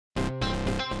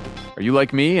Are you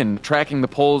like me and tracking the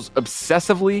polls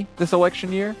obsessively this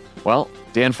election year? Well,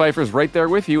 Dan Pfeiffer's right there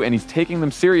with you, and he's taking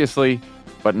them seriously,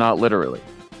 but not literally.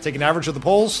 Take an average of the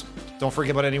polls. Don't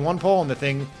forget about any one poll. And the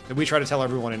thing that we try to tell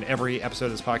everyone in every episode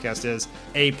of this podcast is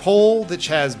a poll that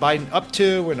has Biden up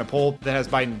to and a poll that has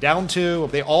Biden down to,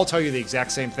 they all tell you the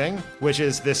exact same thing, which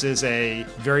is this is a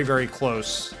very, very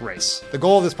close race. The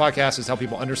goal of this podcast is to help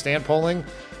people understand polling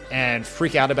and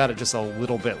freak out about it just a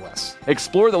little bit less.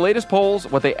 Explore the latest polls,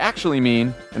 what they actually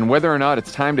mean, and whether or not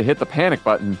it's time to hit the panic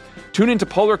button. Tune into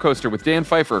Polar Coaster with Dan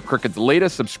Pfeiffer, Crooked's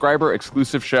latest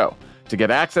subscriber-exclusive show. To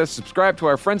get access, subscribe to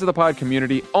our Friends of the Pod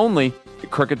community only at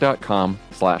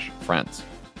crooked.com/friends.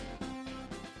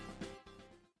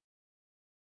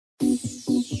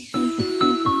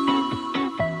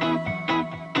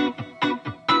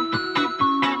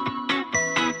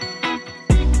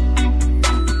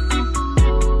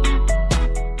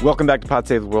 Welcome back to Pod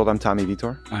Save the World. I'm Tommy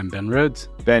Vitor. I'm Ben Rhodes.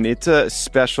 Ben, it's a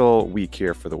special week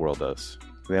here for the Worldos.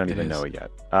 They don't even know it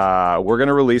yet. We're going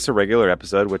to release a regular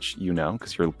episode, which you know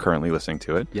because you're currently listening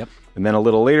to it. Yep. And then a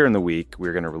little later in the week,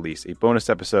 we're going to release a bonus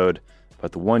episode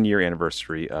about the 1-year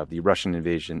anniversary of the Russian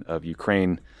invasion of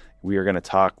Ukraine. We are going to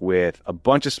talk with a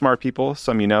bunch of smart people,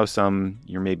 some you know, some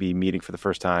you're maybe meeting for the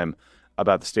first time,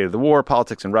 about the state of the war,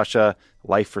 politics in Russia,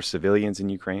 life for civilians in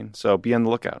Ukraine. So be on the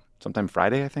lookout. Sometime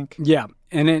Friday, I think. Yeah.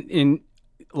 And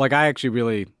I actually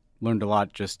really learned a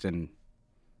lot just in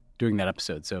doing that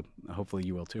episode, so hopefully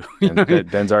you will too. And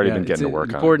Ben's already been getting to work on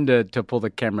it. It's important to pull the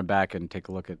camera back and take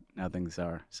a look at how things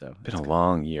are. So It's been a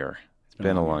long year.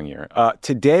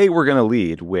 Today we're going to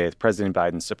lead with President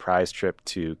Biden's surprise trip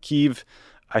to Kyiv.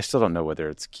 I still don't know whether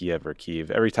it's Kiev or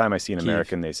Kyiv. Every time I see an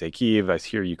American, they say Kyiv. I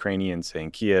hear Ukrainians saying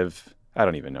Kiev. I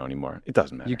don't even know anymore. It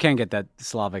doesn't matter. You can't get that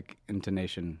Slavic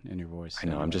intonation in your voice. I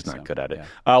know. I'm just not good at it.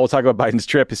 Yeah. We'll talk about Biden's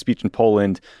trip, his speech in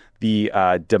Poland, the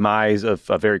demise of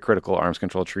a very critical arms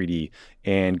control treaty,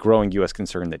 and growing U.S.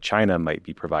 concern that China might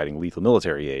be providing lethal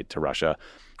military aid to Russia.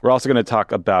 We're also going to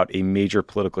talk about a major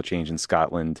political change in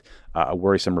Scotland, a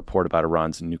worrisome report about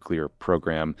Iran's nuclear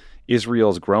program,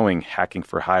 Israel's growing hacking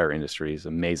for hire industries,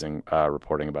 amazing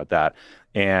reporting about that,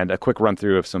 and a quick run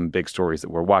through of some big stories that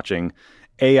we're watching.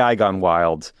 AI gone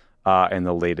wild, and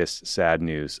the latest sad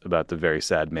news about the very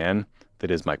sad man that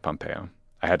is Mike Pompeo.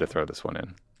 I had to throw this one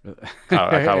in.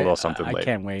 I caught a little something late. I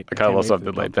can't wait. I caught a little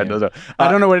something late. Ben doesn't. I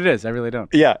don't know what it is. I really don't.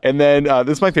 Yeah, and then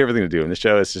this is my favorite thing to do in the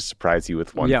show is just surprise you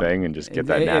with one thing and just get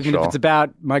that natural. If it's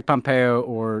about Mike Pompeo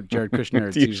or Jared Kushner,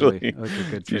 it's usually a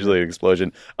good it's usually an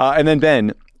explosion. And then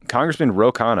Ben, Congressman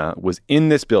Ro Khanna was in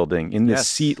this building, in this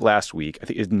seat last week. I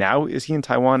think is he in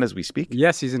Taiwan as we speak?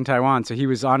 Yes, he's in Taiwan. So he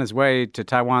was on his way to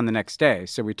Taiwan the next day.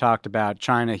 So we talked about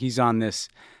China. He's on this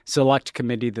select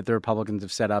committee that the Republicans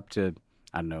have set up to,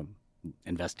 I don't know,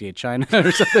 investigate China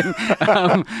or something.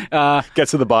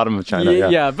 Gets to the bottom of China.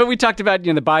 Yeah. But we talked about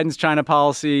the Biden's China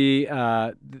policy,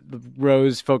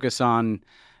 Ro's focus on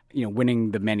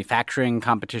winning the manufacturing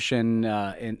competition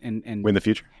and win the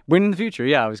future. Win in the future.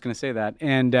 Yeah, I was going to say that.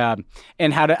 And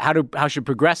how should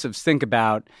progressives think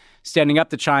about standing up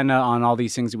to China on all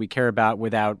these things that we care about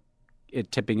without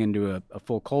it tipping into a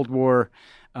full Cold War,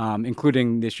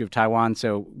 including the issue of Taiwan.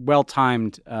 So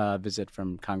well-timed visit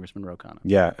from Congressman Ro Khanna.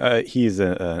 Yeah, he's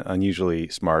an unusually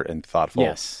smart and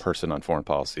thoughtful person on foreign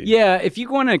policy. Yeah, if you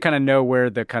want to kind of know where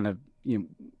the kind of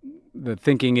the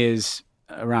thinking is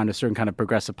around a certain kind of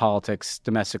progressive politics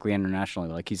domestically and internationally,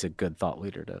 like he's a good thought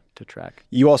leader to track.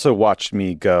 You also watched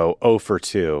me go 0 for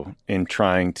 2 in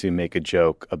trying to make a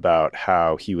joke about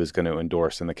how he was going to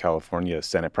endorse in the California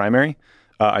Senate primary.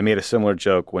 I made a similar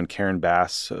joke when Karen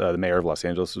Bass, the mayor of Los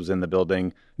Angeles, was in the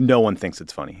building. No one thinks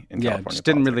it's funny in California just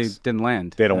politics. didn't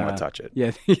land. They don't want to touch it.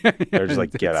 Yeah. They're just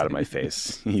like, get out of my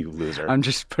face, you loser. I'm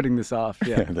just putting this off.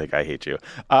 Yeah. Like, I hate you.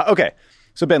 Okay.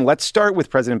 So, Ben, let's start with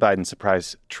President Biden's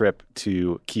surprise trip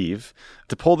to Kyiv.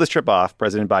 To pull this trip off,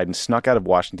 President Biden snuck out of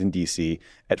Washington, D.C.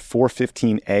 at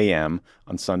 4:15 a.m.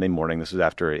 on Sunday morning. This was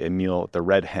after a meal at the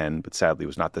Red Hen, but sadly it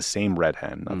was not the same Red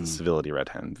Hen, not the civility Red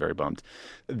Hen. Very bummed.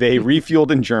 They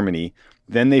refueled in Germany.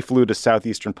 Then they flew to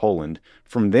southeastern Poland.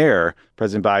 From there,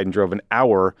 President Biden drove an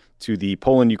hour to the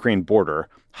Poland-Ukraine border,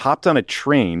 hopped on a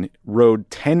train, rode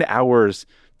 10 hours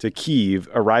to Kyiv,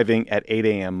 arriving at 8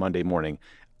 a.m. Monday morning.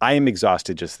 I am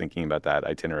exhausted just thinking about that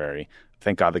itinerary.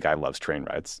 Thank God the guy loves train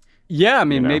rides. Yeah, I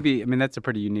mean, that's a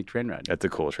pretty unique train ride. That's a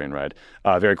cool train ride.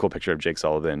 Very cool picture of Jake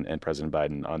Sullivan and President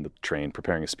Biden on the train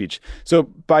preparing a speech. So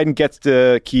Biden gets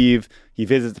to Kyiv, He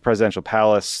visits the presidential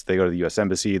palace. They go to the U.S.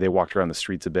 Embassy. They walked around the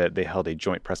streets a bit. They held a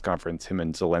joint press conference, him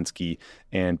and Zelensky,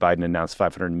 and Biden announced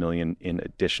 $500 million in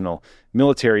additional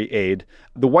military aid.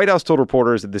 The White House told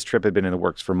reporters that this trip had been in the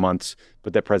works for months,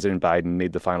 but that President Biden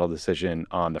made the final decision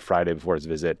on the Friday before his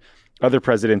visit. Other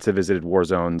presidents have visited war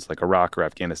zones like Iraq or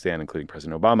Afghanistan, including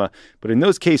President Obama. But in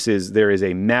those cases, there is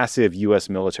a massive U.S.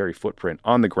 military footprint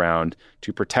on the ground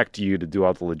to protect you, to do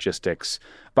all the logistics.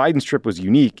 Biden's trip was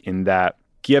unique in that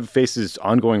Kiev faces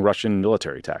ongoing Russian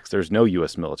military attacks. There's no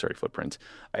U.S. military footprint.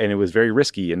 And it was very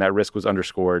risky, and that risk was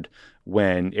underscored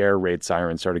when air raid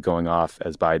sirens started going off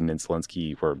as Biden and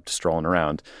Zelensky were strolling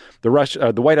around. The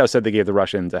White House said they gave the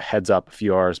Russians a heads up a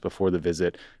few hours before the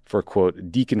visit for,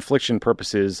 quote, deconfliction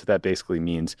purposes. That basically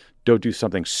means don't do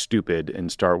something stupid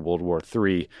and start World War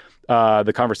III.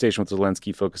 The conversation with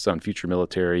Zelensky focused on future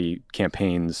military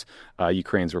campaigns,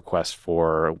 Ukraine's request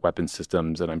for weapon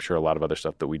systems, and I'm sure a lot of other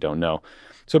stuff that we don't know.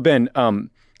 So, Ben,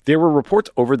 there were reports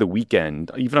over the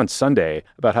weekend, even on Sunday,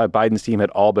 about how Biden's team had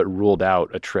all but ruled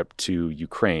out a trip to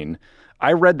Ukraine.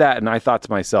 I read that and I thought to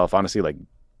myself, honestly, like,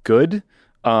 good.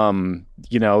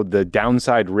 The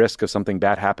downside risk of something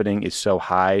bad happening is so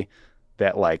high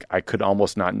that, like, I could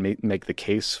almost not make the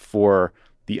case for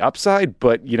the upside.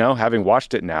 But, having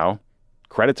watched it now,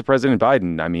 credit to President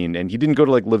Biden. I mean, and he didn't go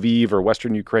to like Lviv or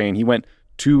Western Ukraine. He went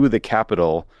to the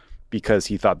capital because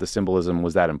he thought the symbolism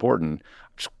was that important.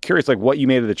 I'm just curious, like, what you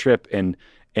made of the trip and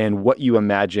what you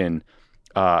imagine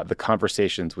the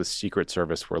conversations with Secret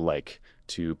Service were like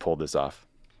to pull this off.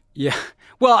 Yeah.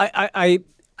 Well,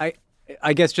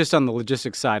 I guess just on the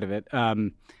logistics side of it,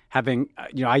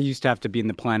 I used to have to be in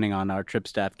the planning on our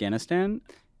trips to Afghanistan,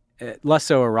 less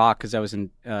so Iraq because I was in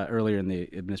earlier in the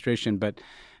administration. But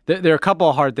there are a couple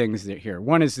of hard things here.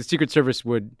 One is the Secret Service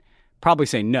would probably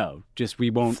say no. Just we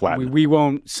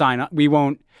won't sign up.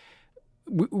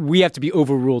 We have to be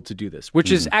overruled to do this,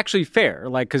 which is actually fair.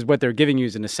 Like, because what they're giving you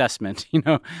is an assessment,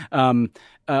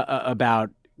 about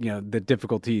the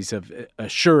difficulties of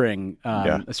assuring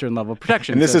a certain level of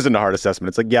protection. And this isn't a hard assessment.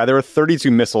 It's like, there were 32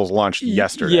 missiles launched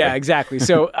yesterday. Yeah, exactly.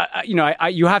 So,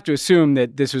 you have to assume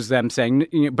that this was them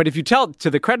saying, but if you tell, to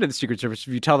the credit of the Secret Service,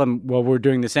 if you tell them, well, we're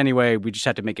doing this anyway, we just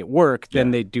have to make it work,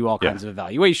 then they do all kinds of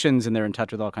evaluations and they're in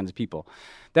touch with all kinds of people.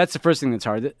 That's the first thing that's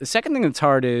hard. The second thing that's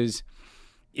hard is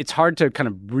it's hard to kind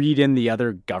of read in the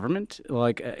other government.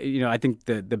 Like, I think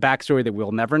the backstory that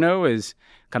we'll never know is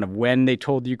kind of when they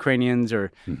told the Ukrainians,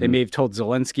 or they may have told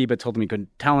Zelensky, but told him he couldn't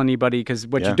tell anybody, because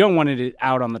what you don't want it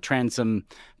out on the transom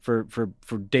for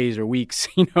days or weeks,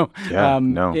 in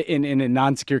a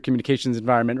non-secure communications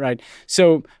environment, right?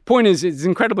 So point is, it's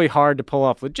incredibly hard to pull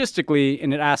off logistically,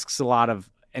 and it asks a lot of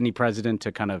any president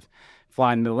to kind of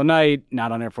fly in the middle of the night,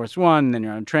 not on Air Force One, then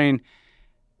you're on a train.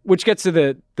 Which gets to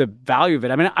the value of it.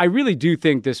 I mean, I really do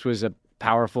think this was a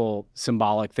powerful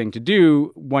symbolic thing to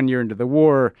do 1 year into the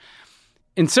war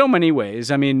in so many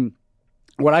ways. I mean,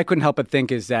 what I couldn't help but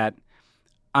think is that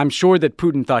I'm sure that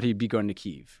Putin thought he'd be going to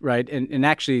Kyiv, right? And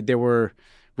actually there were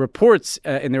reports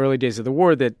in the early days of the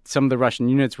war that some of the Russian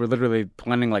units were literally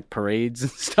planning like parades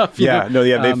and stuff.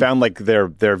 They found like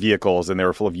their vehicles and they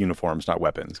were full of uniforms, not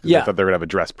weapons. Because they thought they were going to have a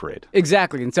dress parade.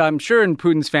 Exactly. And so I'm sure in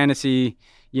Putin's fantasy,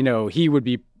 he would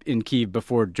be in Kyiv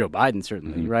before Joe Biden,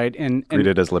 certainly, right? And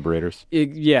greeted as liberators.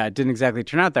 It didn't exactly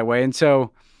turn out that way. And so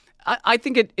I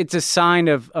think it's a sign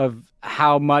of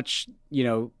how much,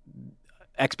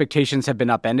 expectations have been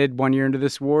upended 1 year into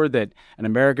this war, that an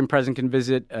American president can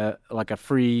visit like a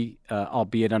free,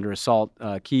 albeit under assault,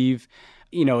 Kyiv.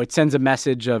 It sends a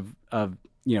message of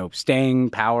staying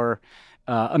power,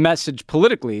 a message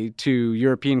politically to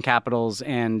European capitals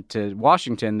and to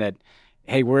Washington that,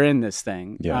 hey, we're in this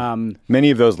thing. Yeah. Many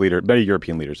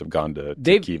European leaders have gone to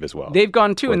Kyiv as well. They've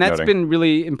gone too, and that's been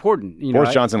really important.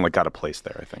 Boris Johnson got a place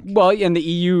there, I think. Well, and the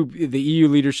EU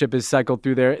leadership has cycled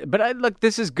through there. But look,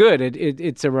 this is good.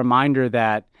 It's a reminder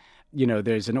that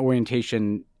there's an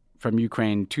orientation from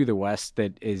Ukraine to the West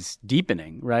that is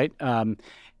deepening, right?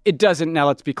 It doesn't. Now,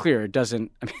 let's be clear. It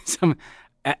doesn't. I mean,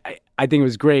 I think it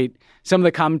was great. Some of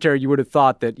the commentary you would have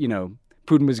thought that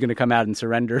Putin was going to come out and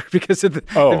surrender because of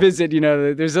the visit.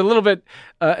 There's a little bit,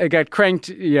 it got cranked,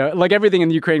 like everything in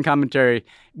the Ukraine commentary,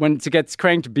 when it gets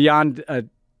cranked beyond a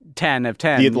 10 of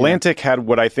 10. The Atlantic had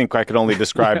what I think I could only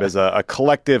describe as a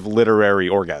collective literary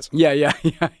orgasm. Yeah.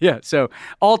 So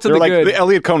all to the good.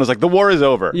 Elliot Cohen was like, the war is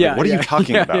over. Yeah. Like, what are you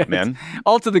talking about, man?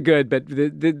 All to the good, but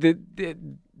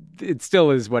it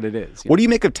still is what it is. What do you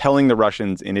make of telling the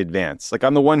Russians in advance? Like,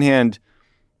 on the one hand,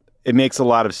 it makes a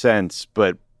lot of sense,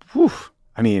 but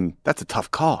I mean, that's a tough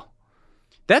call.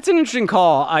 That's an interesting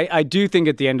call. I do think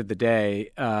at the end of the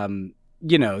day,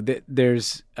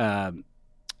 there's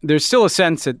there's still a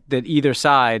sense that either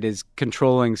side is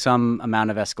controlling some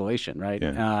amount of escalation, right?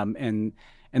 Yeah.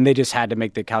 And they just had to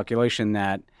make the calculation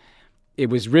that it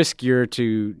was riskier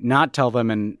to not tell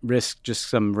them and risk just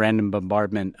some random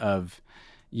bombardment of,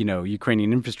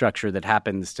 Ukrainian infrastructure that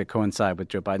happens to coincide with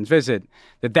Joe Biden's visit,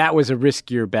 that was a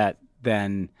riskier bet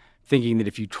than thinking that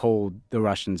if you told the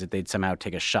Russians that they'd somehow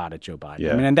take a shot at Joe Biden.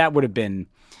 Yeah. And that would have been,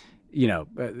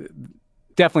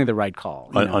 definitely the right call.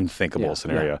 Unthinkable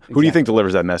scenario. Yeah, Who do you think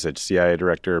delivers that message? CIA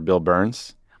Director Bill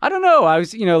Burns? I don't know. I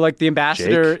was, like the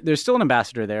ambassador, Jake? there's still an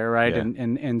ambassador there, right? Yeah.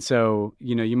 And so,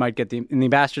 you might get and the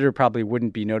ambassador probably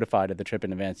wouldn't be notified of the trip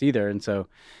in advance either. And so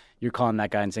you're calling that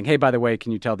guy and saying, hey, by the way,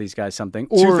 can you tell these guys something?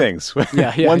 Two things.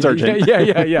 One's urgent.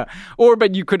 Yeah.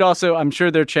 But you could also, I'm sure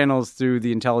there are channels through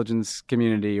the intelligence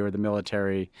community or the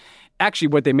military. Actually,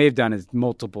 what they may have done is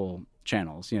multiple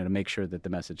channels, to make sure that the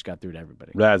message got through to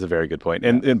everybody. That's a very good point.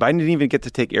 And Biden didn't even get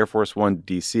to take Air Force One to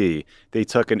D.C. They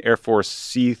took an Air Force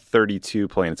C-32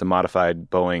 plane. It's a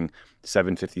modified Boeing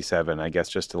 757, I guess,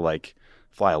 just to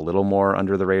fly a little more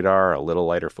under the radar, a little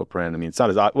lighter footprint. I mean, it's not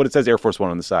as odd. What it says Air Force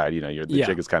One on the side, the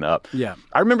jig is kind of up. Yeah.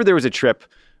 I remember there was a trip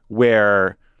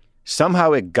where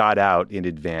somehow it got out in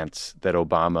advance that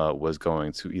Obama was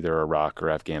going to either Iraq or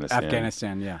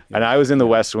Afghanistan. Yeah. And I was in the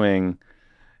West Wing,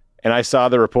 and I saw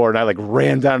the report, and I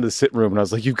ran down to the sit room, and I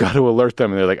was like, "You've got to alert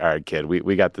them." And they're like, "All right, kid,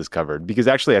 we got this covered." Because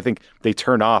actually, I think they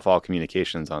turned off all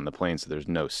communications on the plane, so there's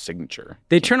no signature.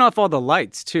 They turn off all the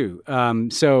lights too.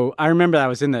 So I remember I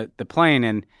was in the plane,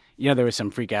 and there was some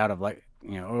freak out of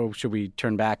oh, should we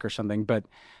turn back or something? But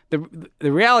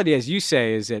the reality, as you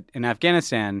say, is that in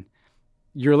Afghanistan,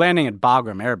 you're landing at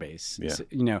Bagram Air Base.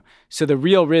 Yeah. So the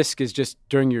real risk is just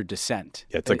during your descent.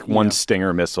 Yeah, it's like one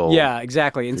Stinger missile. Yeah,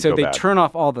 exactly. And so they bad. turn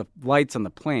off all the lights on the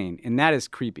plane, and that is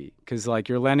creepy because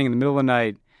you're landing in the middle of the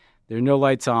night, there are no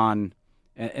lights on,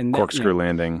 and corkscrew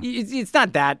landing. It's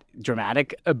not that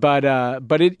dramatic, but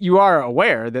you are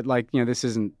aware that this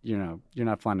isn't you're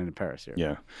not flying into Paris here.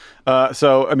 Yeah.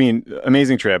 So I mean,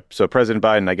 amazing trip. So President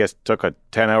Biden, I guess, took a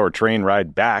 10-hour train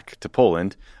ride back to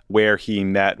Poland, where he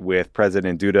met with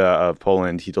President Duda of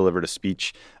Poland. He delivered a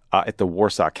speech at the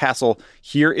Warsaw Castle.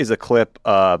 Here is a clip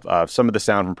of some of the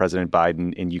sound from President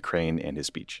Biden in Ukraine and his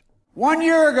speech. 1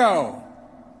 year ago,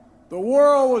 the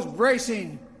world was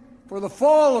bracing for the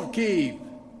fall of Kyiv.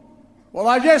 Well,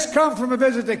 I just come from a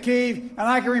visit to Kyiv, and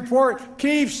I can report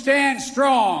Kyiv stands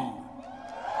strong.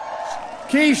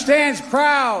 Kyiv stands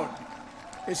proud.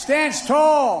 It stands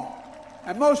tall.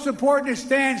 And most important, it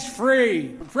stands free.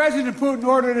 When President Putin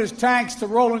ordered his tanks to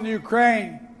roll into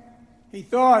Ukraine, he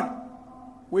thought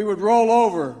we would roll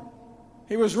over.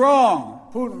 He was wrong.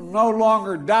 Putin no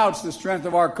longer doubts the strength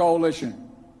of our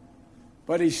coalition,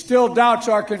 but he still doubts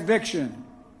our conviction.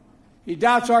 He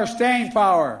doubts our staying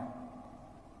power.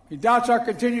 He doubts our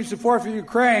continued support for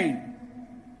Ukraine.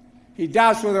 He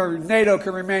doubts whether NATO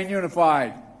can remain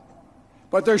unified.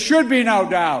 But there should be no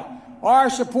doubt. Our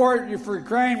support for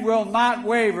Ukraine will not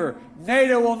waver.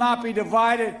 NATO will not be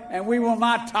divided, and we will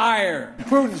not tire.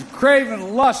 Putin's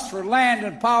craven lust for land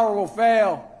and power will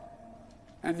fail,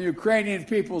 and the Ukrainian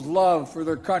people's love for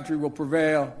their country will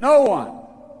prevail. No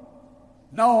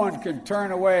one can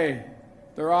turn away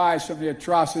their eyes from the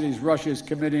atrocities Russia is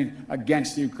committing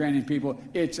against the Ukrainian people.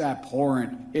 It's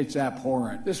abhorrent. It's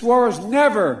abhorrent. This war was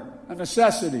never a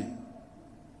necessity.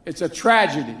 It's a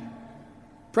tragedy.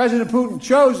 President Putin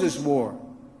chose this war.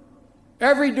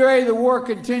 Every day the war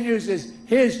continues is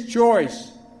his choice.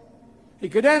 He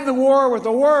could end the war with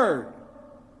a word.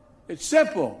 It's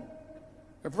simple.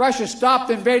 If Russia stopped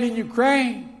invading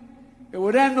Ukraine, it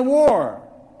would end the war.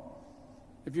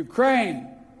 If Ukraine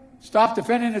stopped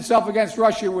defending itself against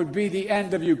Russia, it would be the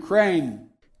end of Ukraine.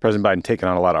 President Biden taking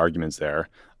on a lot of arguments there,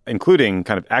 including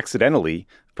kind of accidentally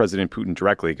President Putin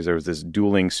directly, because there was this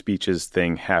dueling speeches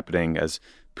thing happening as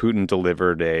Putin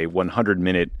delivered a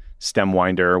 100-minute stem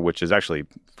winder, which is actually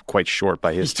quite short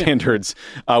by his standards.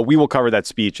 We will cover that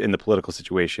speech and the political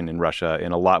situation in Russia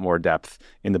in a lot more depth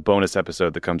in the bonus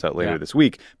episode that comes out later this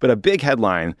week. But a big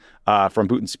headline from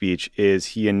Putin's speech is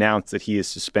he announced that he is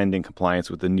suspending compliance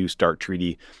with the New START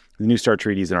treaty. The New START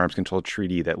treaty is an arms control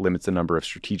treaty that limits the number of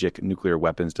strategic nuclear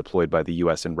weapons deployed by the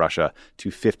U.S. and Russia to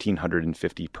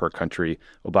 1,550 per country.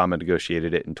 Obama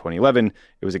negotiated it in 2011.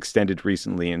 It was extended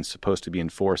recently and supposed to be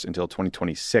enforced until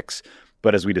 2026.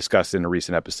 But as we discussed in a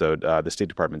recent episode, the State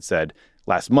Department said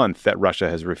last month that Russia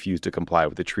has refused to comply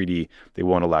with the treaty. They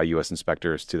won't allow U.S.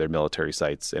 inspectors to their military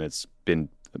sites, and it's been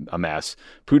a mess.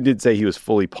 Putin did say he was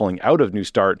fully pulling out of New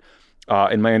START.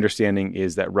 And my understanding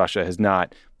is that Russia has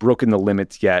not broken the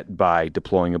limits yet by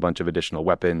deploying a bunch of additional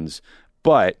weapons.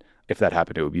 But if that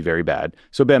happened, it would be very bad.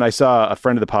 So, Ben, I saw a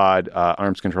friend of the pod,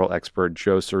 arms control expert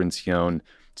Joe Cirincione,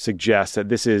 suggest that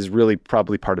this is really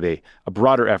probably part of a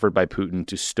broader effort by Putin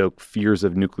to stoke fears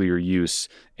of nuclear use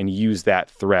and use that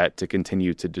threat to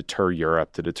continue to deter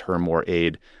Europe, to deter more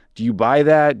aid. Do you buy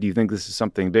that? Do you think this is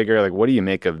something bigger? Like, what do you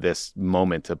make of this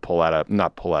moment to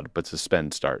but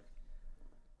suspend start?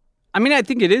 I mean, I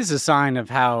think it is a sign of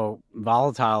how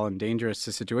volatile and dangerous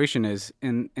the situation is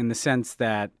in the sense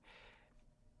that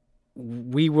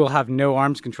we will have no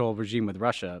arms control regime with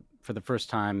Russia for the first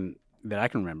time that I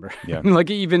can remember. Yeah. Like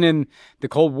even in the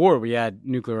Cold War, we had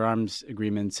nuclear arms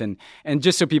agreements. And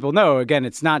just so people know, again,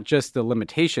 it's not just the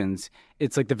limitations.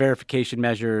 It's like the verification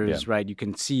measures, right? You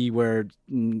can see where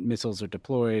missiles are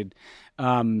deployed.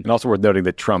 And also worth noting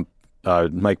that Trump,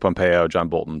 Mike Pompeo, John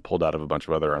Bolton pulled out of a bunch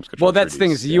of other arms control Well, that's treaties. the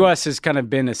thing is the U.S. has kind of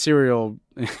been a serial,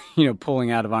 pulling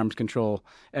out of arms control.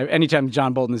 Anytime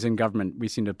John Bolton is in government, we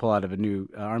seem to pull out of a new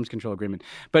arms control agreement.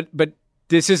 But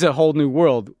this is a whole new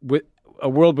world, a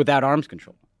world without arms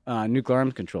control, nuclear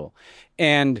arms control.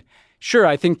 And sure,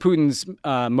 I think Putin's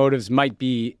motives might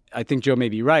be, I think Joe may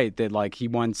be right, that like he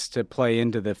wants to play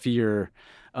into the fear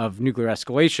of nuclear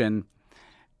escalation.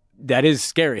 That is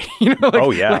scary, the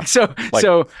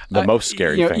most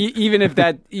scary thing. Even if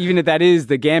that is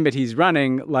the gambit he's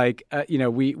running,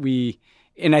 we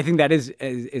and I think that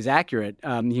is accurate.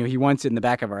 He wants it in the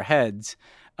back of our heads.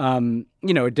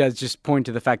 It does just point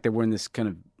to the fact that we're in this kind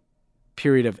of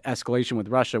period of escalation with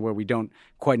Russia where we don't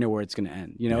quite know where it's going to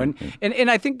end. And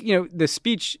I think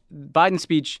Biden's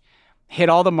speech hit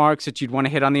all the marks that you'd want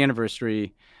to hit on the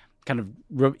anniversary.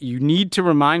 You need to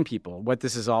remind people what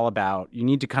this is all about. You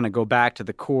need to kind of go back to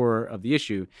the core of the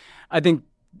issue. I think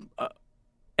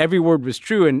every word was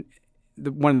true, and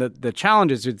one of the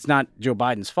challenges, it's not Joe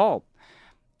Biden's fault,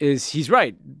 is he's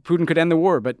right. Putin could end the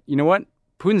war, but you know what?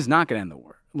 Putin's not going to end the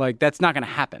war. Like, that's not going to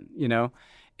happen,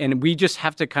 And we just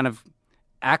have to kind of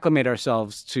acclimate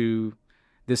ourselves to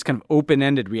this kind of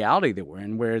open-ended reality that we're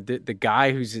in, where the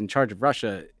guy who's in charge of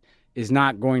Russia is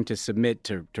not going to submit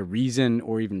to reason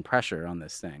or even pressure on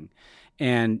this thing.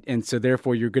 And so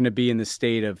therefore you're going to be in the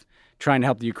state of trying to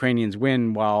help the Ukrainians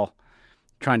win while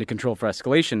trying to control for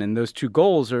escalation. And those two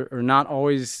goals are not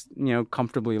always,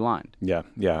 comfortably aligned. Yeah.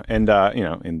 And,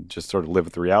 and just sort of live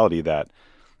with the reality that,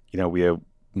 we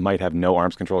might have no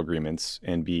arms control agreements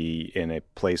and be in a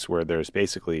place where there's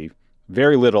basically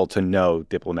very little to no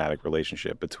diplomatic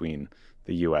relationship between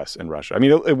the U.S. and Russia. I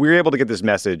mean, we were able to get this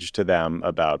message to them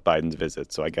about Biden's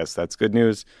visit, so I guess that's good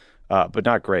news, but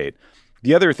not great.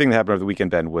 The other thing that happened over the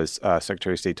weekend, Ben, was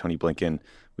Secretary of State Tony Blinken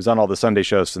was on all the Sunday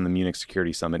shows from the Munich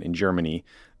Security Summit in Germany.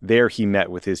 There he met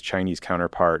with his Chinese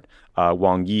counterpart,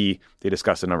 Wang Yi. They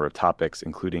discussed a number of topics,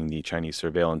 including the Chinese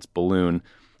surveillance balloon.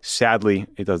 Sadly,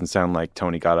 it doesn't sound like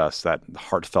Tony got us that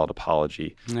heartfelt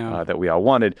apology that we all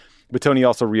wanted. But Tony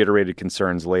also reiterated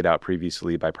concerns laid out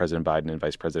previously by President Biden and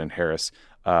Vice President Harris,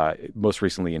 most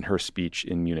recently in her speech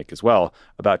in Munich as well,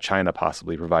 about China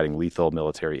possibly providing lethal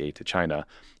military aid to China.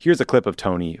 Here's a clip of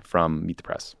Tony from Meet the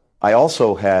Press. I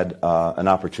also had an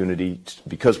opportunity,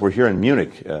 because we're here in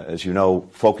Munich, as you know,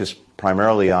 focused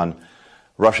primarily on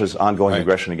Russia's ongoing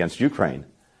aggression against Ukraine,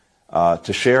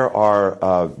 to share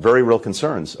our very real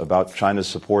concerns about China's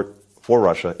support for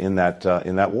Russia in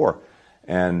that war.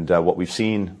 And what we've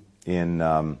seen in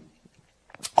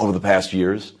over the past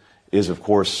years is, of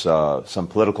course, some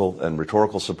political and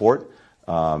rhetorical support,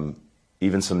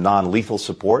 even some non-lethal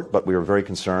support, but we are very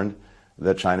concerned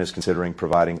that China is considering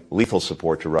providing lethal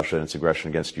support to Russia in its aggression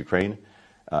against Ukraine,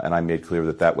 and I made clear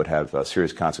that that would have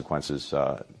serious consequences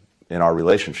in our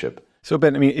relationship. So,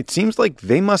 Ben, I mean, it seems like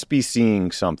they must be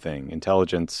seeing something,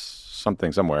 intelligence,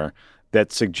 something somewhere,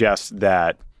 that suggests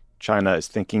that China is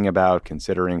thinking about,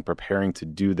 considering, preparing to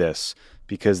do this,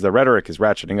 because the rhetoric is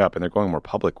ratcheting up and they're going more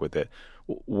public with it.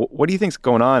 What do you think's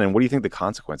going on, and what do you think the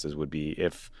consequences would be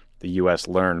if the U.S.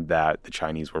 learned that the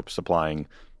Chinese were supplying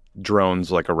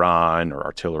drones like Iran or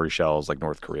artillery shells like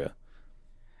North Korea?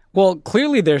 Well,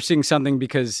 clearly they're seeing something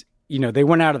because, they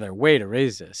went out of their way to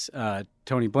raise this.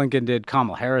 Tony Blinken did,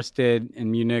 Kamala Harris did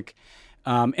in Munich.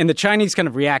 And the Chinese kind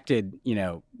of reacted,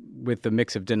 with the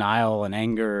mix of denial and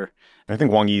anger. I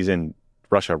think Wang Yi's in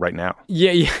Russia right now.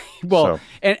 Yeah. Well,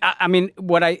 and I mean,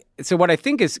 what I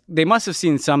think is they must have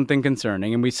seen something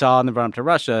concerning, and we saw in the run-up to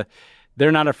Russia,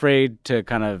 they're not afraid to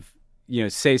kind of,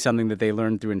 say something that they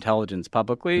learned through intelligence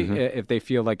publicly if they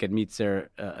feel like it meets their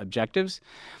objectives.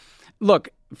 Look,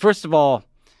 first of all,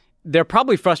 they're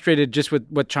probably frustrated just with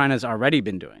what China's already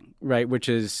been doing, right? Which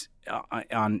is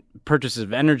on purchases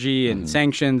of energy and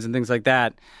sanctions and things like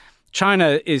that.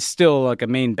 China is still like a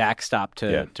main backstop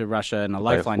to Russia and a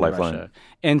lifeline to Russia.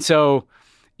 And so,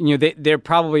 they're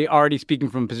probably already speaking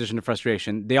from a position of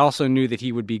frustration. They also knew that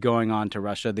he would be going on to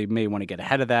Russia. They may want to get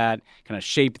ahead of that, kind of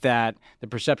shape that, the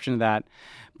perception of that.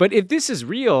 But if this is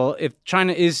real, if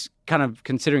China is kind of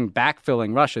considering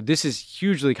backfilling Russia, this is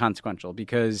hugely consequential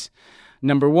because,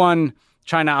 number one,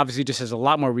 China obviously just has a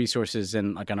lot more resources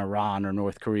than like an Iran or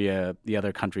North Korea, the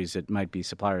other countries that might be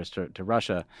suppliers to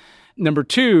Russia. Number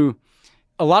two,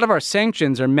 a lot of our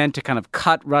sanctions are meant to kind of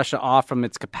cut Russia off from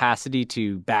its capacity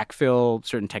to backfill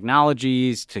certain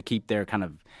technologies, to keep their kind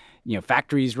of,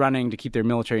 factories running, to keep their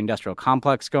military industrial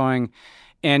complex going.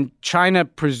 And China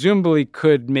presumably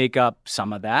could make up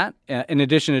some of that, in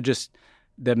addition to just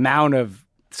the amount of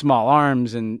small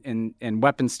arms and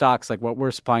weapon stocks like what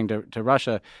we're supplying to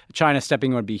Russia. China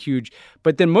stepping in would be huge.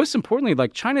 But then most importantly,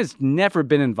 like China's never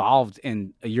been involved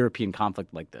in a European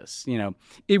conflict like this.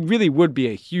 It really would be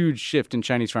a huge shift in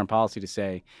Chinese foreign policy to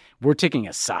say we're taking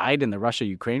a side in the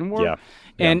Russia-Ukraine war. Yeah.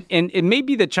 And it may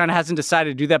be that China hasn't decided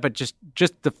to do that, but just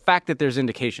the fact that there's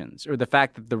indications or the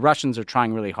fact that the Russians are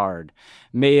trying really hard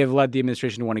may have led the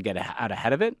administration to want to get out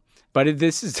ahead of it. But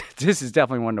this is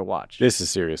definitely one to watch. This is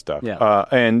serious stuff. Yeah.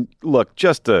 And look,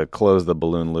 just to close the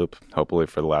balloon loop, hopefully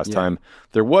for the last time,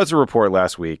 there was a report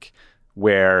last week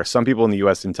where some people in the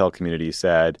U.S. intel community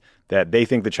said that they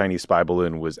think the Chinese spy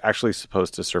balloon was actually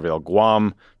supposed to surveil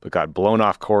Guam, but got blown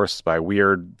off course by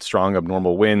weird, strong,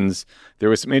 abnormal winds. There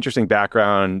was some interesting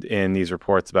background in these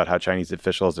reports about how Chinese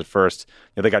officials at first,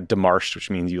 they got demarched, which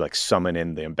means you summon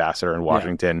in the ambassador in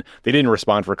Washington. Yeah. They didn't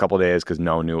respond for a couple of days because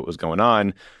no one knew what was going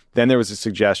on. Then there was a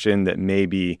suggestion that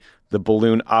maybe the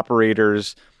balloon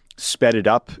operators sped it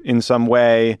up in some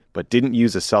way, but didn't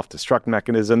use a self-destruct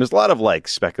mechanism. There's a lot of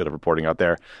speculative reporting out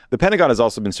there. The Pentagon has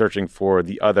also been searching for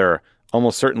the other,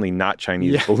 almost certainly not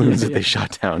Chinese balloons that they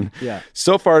shot down. Yeah.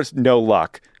 So far, no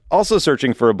luck. Also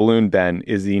searching for a balloon, Ben,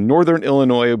 is the Northern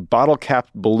Illinois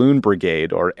Bottle-Capped Balloon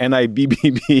Brigade, or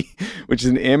NIBBB, which is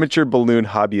an amateur balloon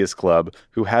hobbyist club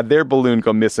who had their balloon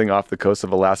go missing off the coast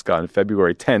of Alaska on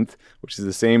February 10th, which is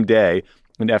the same day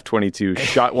when F-22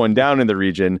 shot one down in the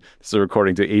region. This is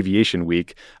according to Aviation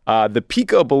Week. The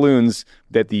Pico balloons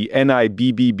that the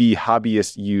NIBBB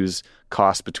hobbyists use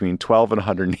cost between $12 and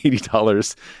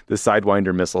 $180. The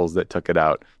Sidewinder missiles that took it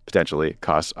out potentially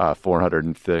cost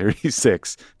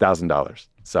 $436,000.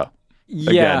 So,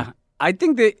 again, I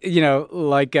think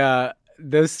that,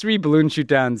 those three balloon shoot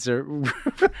downs were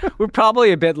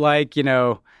probably a bit like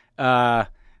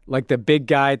the big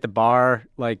guy at the bar,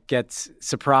 gets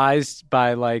surprised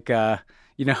by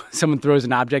someone throws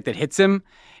an object that hits him.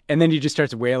 And then he just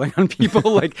starts wailing on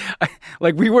people.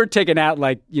 We were taking out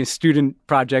student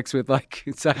projects with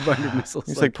Sidewinder missiles.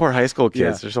 It's poor high school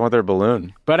kids. They just want their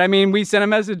balloon. But I mean, we sent a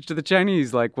message to the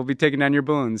Chinese, we'll be taking down your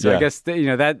balloons. So I guess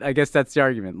I guess that's the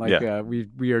argument.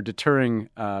 We are deterring.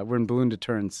 We're in balloon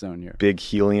deterrence zone here. Big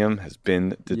helium has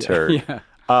been deterred.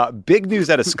 Yeah. Big news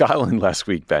out of Scotland last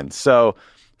week, Ben. So,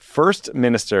 First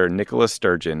Minister Nicola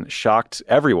Sturgeon shocked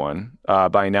everyone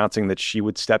by announcing that she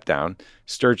would step down.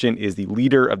 Sturgeon is the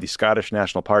leader of the Scottish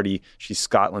National Party. She's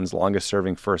Scotland's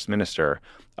longest-serving First Minister.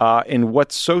 And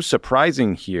what's so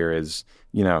surprising here is,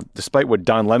 despite what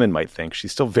Don Lemon might think,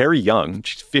 she's still very young.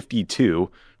 She's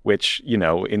 52, which,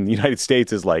 in the United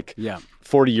States is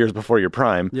 40 years before your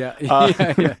prime. Yeah.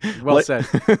 Well said.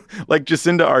 Like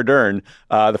Jacinda Ardern,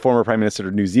 the former Prime Minister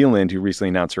of New Zealand, who recently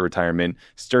announced her retirement,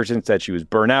 Sturgeon said she was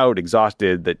burnt out,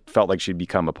 exhausted, that felt like she'd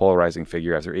become a polarizing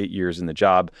figure after 8 years in the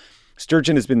job.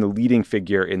 Sturgeon has been the leading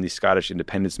figure in the Scottish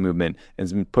independence movement and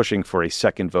has been pushing for a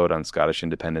second vote on Scottish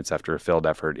independence after a failed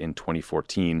effort in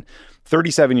 2014.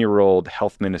 37-year-old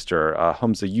Health Minister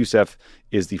Humza Yousaf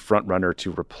is the front runner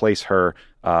to replace her.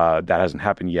 That hasn't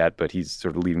happened yet, but he's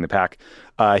sort of leading the pack.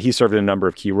 He served in a number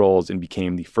of key roles and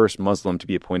became the first Muslim to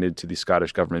be appointed to the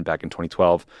Scottish government back in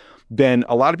 2012. Ben,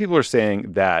 a lot of people are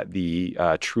saying that the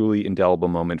truly indelible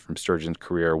moment from Sturgeon's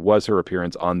career was her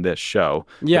appearance on this show.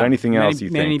 Yeah. But anything else you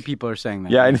think? Many people are saying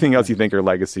that. Yeah, anything else you think her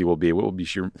legacy will be? What will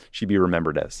she be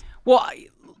remembered as? Well, I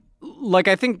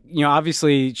think,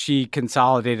 obviously she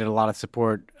consolidated a lot of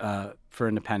support for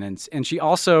independence. And she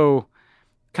also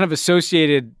kind of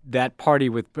associated that party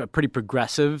with a pretty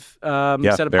progressive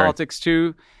set of politics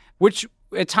too, which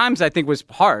at times I think was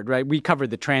hard, right? We covered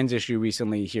the trans issue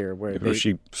recently here, where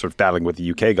she sort of battling with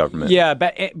the UK government. Yeah,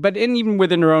 but even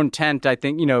within her own tent, I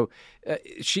think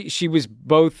she was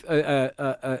both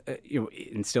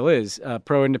and still is a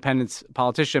pro-independence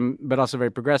politician, but also a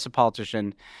very progressive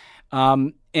politician.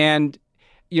 I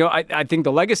think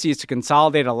the legacy is to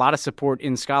consolidate a lot of support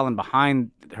in Scotland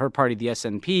behind her party, the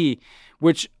SNP,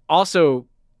 which also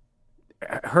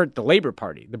hurt the Labour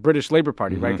Party, the British Labour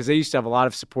Party, right? Because they used to have a lot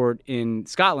of support in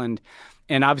Scotland.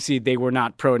 And obviously they were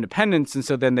not pro-independence, and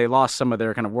so then they lost some of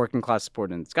their kind of working class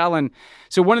support in Scotland.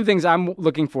 So one of the things I'm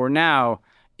looking for now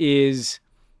is,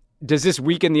 does this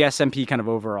weaken the SNP kind of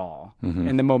overall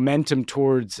and the momentum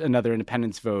towards another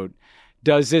independence vote?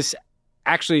 Does this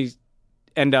actually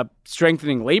end up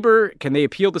strengthening Labour? Can they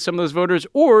appeal to some of those voters?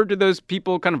 Or do those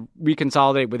people kind of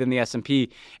reconsolidate within the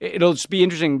SNP? It'll just be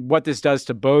interesting what this does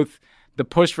to both the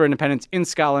push for independence in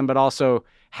Scotland, but also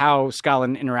how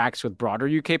Scotland interacts with broader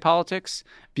UK politics,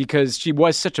 because she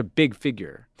was such a big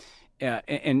figure,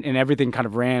 and everything kind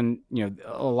of ran,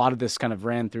 a lot of this kind of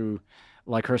ran through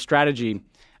like her strategy.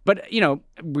 But,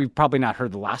 we've probably not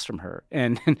heard the last from her.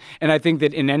 And I think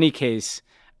that in any case,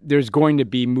 there's going to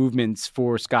be movements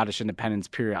for Scottish independence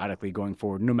periodically going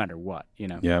forward, no matter what,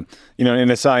 Yeah. In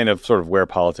a sign of sort of where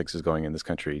politics is going in this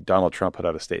country, Donald Trump put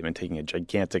out a statement taking a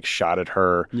gigantic shot at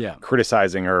her,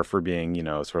 criticizing her for being,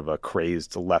 sort of a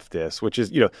crazed leftist, which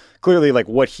is, clearly like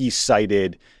what he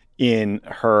cited in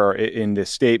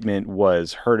this statement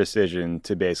was her decision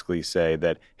to basically say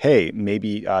that, hey,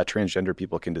 maybe transgender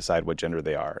people can decide what gender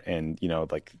they are. And,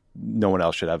 like no one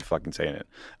else should have a fucking say in it.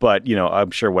 But,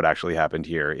 I'm sure what actually happened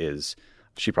here is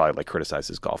she probably like criticized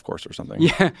his golf course or something.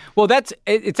 Yeah. Well,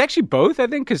 it's actually both, I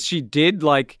think, because she did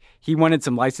he wanted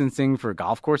some licensing for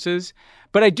golf courses.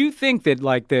 But I do think that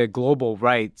like the global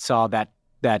right saw that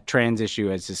trans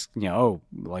issue as just,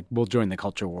 we'll join the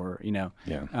culture war, Yeah.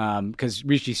 Because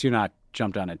Rishi Sunak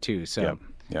jumped on it too. So,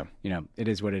 yeah. It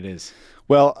is what it is.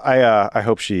 Well, I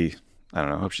hope she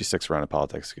sticks around in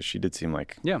politics, because she did seem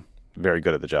like very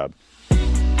good at the job.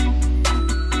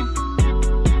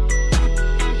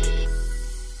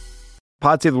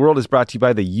 Pod Save the World is brought to you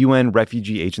by the UN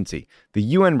Refugee Agency. The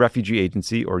UN Refugee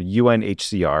Agency, or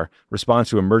UNHCR, responds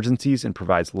to emergencies and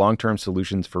provides long-term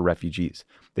solutions for refugees.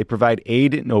 They provide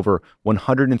aid in over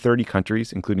 130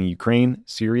 countries, including Ukraine,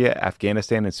 Syria,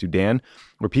 Afghanistan, and Sudan,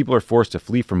 where people are forced to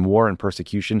flee from war and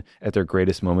persecution at their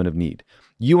greatest moment of need.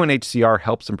 UNHCR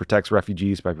helps and protects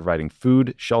refugees by providing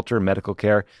food, shelter, medical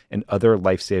care, and other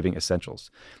life-saving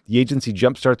essentials. The agency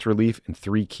jumpstarts relief in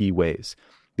 3 key ways.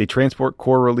 They transport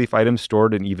core relief items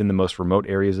stored in even the most remote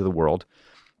areas of the world.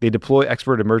 They deploy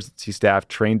expert emergency staff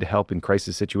trained to help in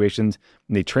crisis situations,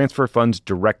 and they transfer funds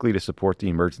directly to support the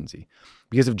emergency.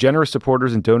 Because of generous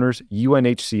supporters and donors,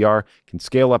 UNHCR can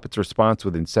scale up its response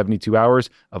within 72 hours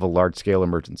of a large-scale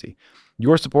emergency.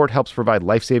 Your support helps provide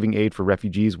life-saving aid for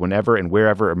refugees whenever and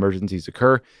wherever emergencies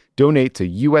occur. Donate to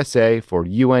USA for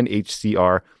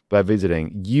UNHCR by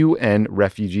visiting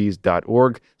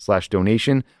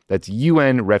unrefugees.org/donation. That's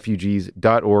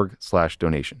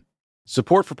unrefugees.org/donation.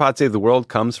 Support for Pod Save the World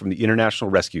comes from the International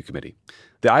Rescue Committee.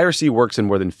 The IRC works in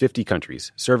more than 50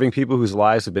 countries, serving people whose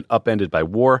lives have been upended by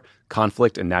war,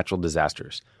 conflict, and natural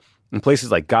disasters. In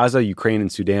places like Gaza, Ukraine, and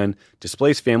Sudan,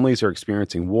 displaced families are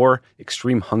experiencing war,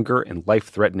 extreme hunger, and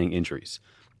life-threatening injuries.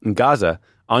 In Gaza,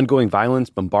 ongoing violence,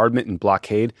 bombardment, and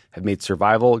blockade have made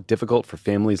survival difficult for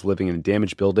families living in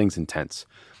damaged buildings and tents.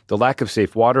 The lack of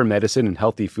safe water, medicine, and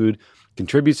healthy food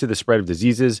contributes to the spread of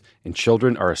diseases, and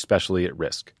children are especially at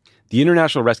risk. The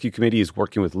International Rescue Committee is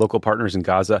working with local partners in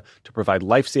Gaza to provide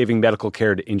life-saving medical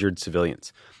care to injured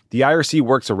civilians. The IRC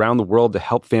works around the world to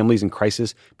help families in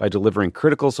crisis by delivering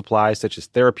critical supplies such as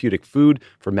therapeutic food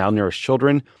for malnourished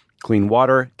children, clean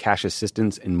water, cash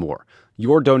assistance, and more.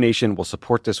 Your donation will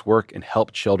support this work and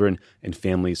help children and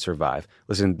families survive.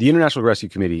 Listen, the International Rescue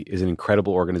Committee is an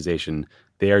incredible organization.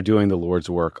 They are doing the Lord's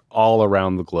work all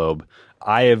around the globe.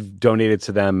 I have donated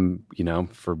to them,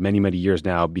 for many, many years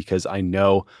now, because I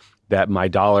know that my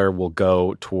dollar will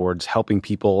go towards helping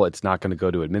people. It's not going to go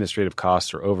to administrative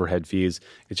costs or overhead fees.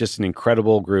 It's just an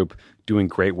incredible group doing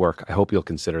great work. I hope you'll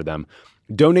consider them.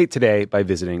 Donate today by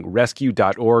visiting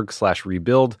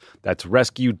rescue.org/rebuild. That's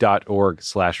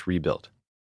rescue.org/rebuild.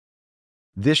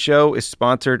 This show is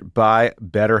sponsored by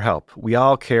BetterHelp. We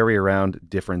all carry around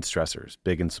different stressors,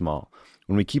 big and small.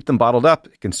 When we keep them bottled up,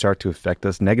 it can start to affect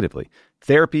us negatively.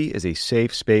 Therapy is a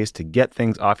safe space to get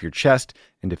things off your chest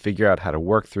and to figure out how to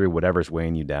work through whatever's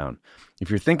weighing you down. If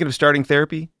you're thinking of starting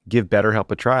therapy, give BetterHelp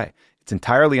a try. It's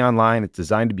entirely online. It's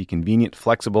designed to be convenient,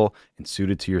 flexible, and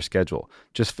suited to your schedule.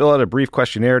 Just fill out a brief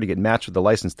questionnaire to get matched with a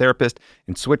licensed therapist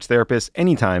and switch therapists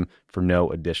anytime for no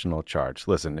additional charge.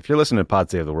 Listen, if you're listening to Pod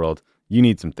Save the World, you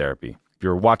need some therapy. If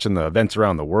you're watching the events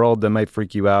around the world that might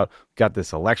freak you out, we've got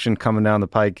this election coming down the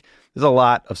pike. There's a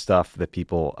lot of stuff that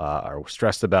people are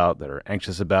stressed about, that are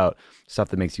anxious about, stuff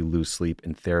that makes you lose sleep,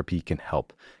 and therapy can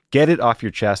help. Get it off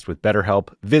your chest with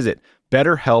BetterHelp. Visit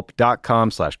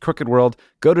BetterHelp.com/crookedworld.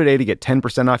 Go today to get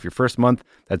 10% off your first month.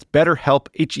 That's BetterHelp,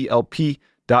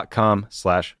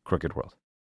 bloomberg.com/crookedworld.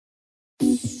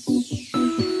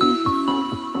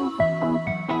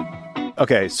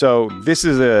 Okay, so this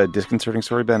is a disconcerting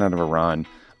story, Ben, out of Iran.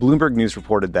 Bloomberg News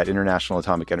reported that international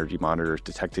atomic energy monitors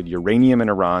detected uranium in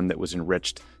Iran that was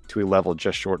enriched to a level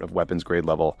just short of weapons grade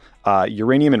level.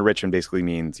 Uranium enrichment basically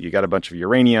means you got a bunch of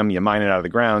uranium, you mine it out of the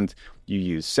ground, you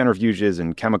use centrifuges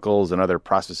and chemicals and other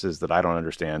processes that I don't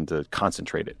understand to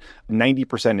concentrate it.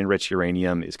 90% enriched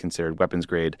uranium is considered weapons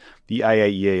grade. The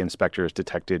IAEA inspectors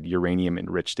detected uranium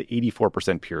enriched to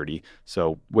 84% purity,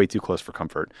 so way too close for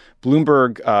comfort.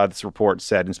 Bloomberg, this report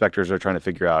said inspectors are trying to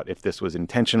figure out if this was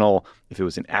intentional, if it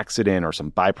was an accident or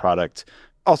some byproduct.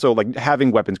 Also, like, having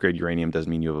weapons-grade uranium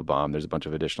doesn't mean you have a bomb. There's a bunch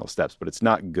of additional steps, but it's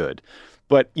not good.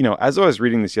 But, as I was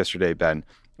reading this yesterday, Ben,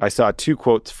 I saw two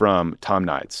quotes from Tom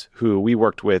Nides, who we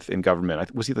worked with in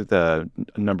government. Was he like the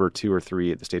number 2 or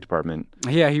 3 at the State Department?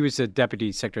 Yeah, he was a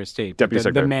Deputy Secretary of State. Deputy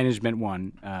Secretary. The management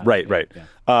one. Right. Yeah.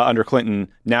 Under Clinton,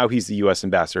 now he's the U.S.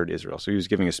 ambassador to Israel. So he was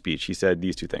giving a speech. He said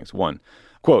these two things. One,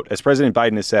 quote, as President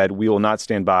Biden has said, we will not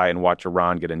stand by and watch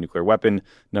Iran get a nuclear weapon.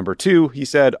 Number 2, he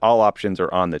said, all options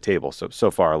are on the table.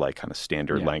 So far, like kind of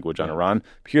standard language on Iran.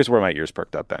 But here's where my ears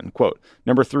perked up, Ben. Quote,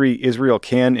 number 3, Israel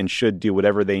can and should do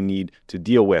whatever they need to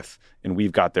deal with, and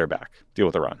we've got their back. Deal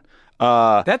with Iran.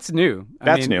 That's new.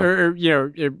 That's new.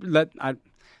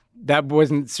 That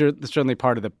wasn't certainly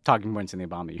part of the talking points in the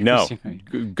Obama years. No,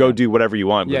 go do whatever you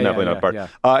want. Definitely not part.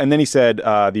 And then he said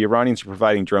the Iranians are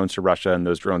providing drones to Russia, and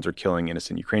those drones are killing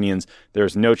innocent Ukrainians.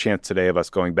 There's no chance today of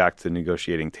us going back to the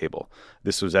negotiating table.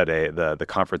 This was at the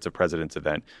Conference of Presidents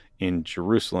event in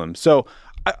Jerusalem. So,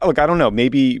 I don't know.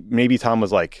 Maybe Tom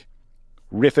was like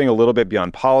riffing a little bit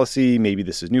beyond policy. Maybe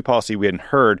this is new policy we hadn't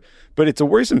heard. But it's a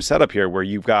worrisome setup here where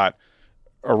you've got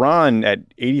Iran at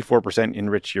 84%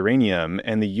 enriched uranium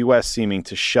and the U.S. seeming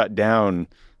to shut down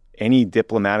any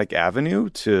diplomatic avenue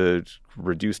to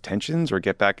reduce tensions or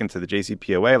get back into the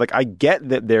JCPOA. Like, I get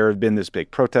that there have been this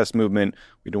big protest movement.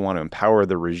 We don't want to empower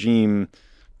the regime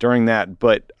during that,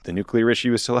 but the nuclear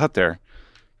issue is still out there.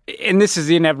 And this is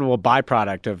the inevitable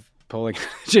byproduct of pulling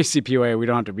JCPOA. We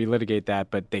don't have to relitigate that,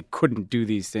 but they couldn't do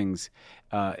these things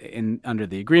under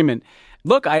the agreement.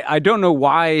 Look, I don't know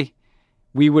why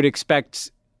we would expect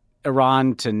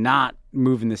Iran to not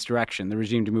move in this direction, the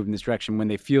regime to move in this direction, when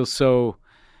they feel so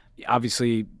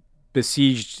obviously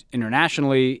besieged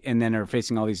internationally and then are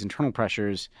facing all these internal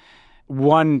pressures.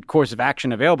 One course of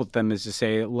action available to them is to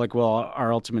say, like, well,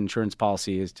 our ultimate insurance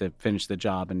policy is to finish the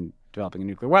job in developing a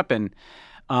nuclear weapon,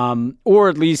 or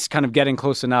at least kind of getting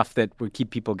close enough that would keep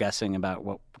people guessing about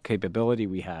what capability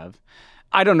we have.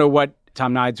 I don't know what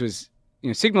Tom Nides was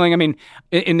signaling. I mean,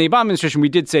 in the Obama administration, we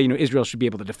did say, Israel should be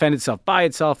able to defend itself by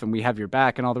itself and we have your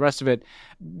back and all the rest of it.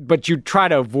 But you try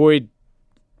to avoid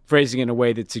phrasing it in a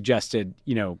way that suggested,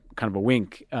 kind of a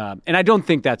wink. And I don't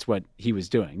think that's what he was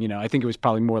doing. I think it was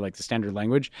probably more like the standard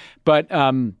language. But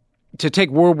to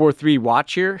take World War III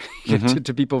watch here,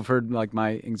 to people who've heard like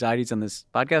my anxieties on this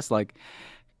podcast, like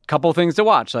a couple of things to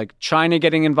watch, like China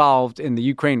getting involved in the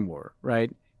Ukraine war, right,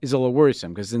 is a little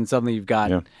worrisome because then suddenly you've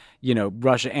got,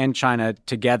 Russia and China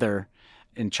together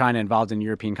and China involved in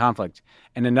European conflict.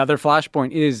 And another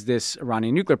flashpoint is this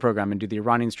Iranian nuclear program. And do the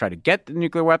Iranians try to get the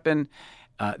nuclear weapon?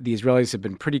 The Israelis have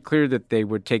been pretty clear that they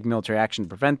would take military action to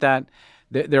prevent that.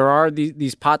 There are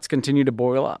these pots continue to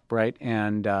boil up, right?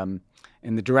 And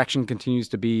the direction continues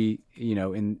to be,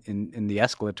 in the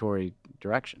escalatory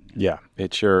direction. Yeah,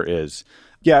 it sure is.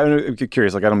 Yeah, I'm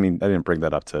curious. Like, I didn't bring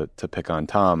that up to pick on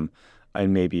Tom.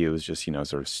 And maybe it was just,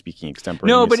 sort of speaking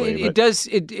extemporaneously. No, but it does.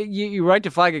 You're right to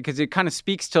flag it because it kind of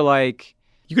speaks to like.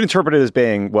 You can interpret it as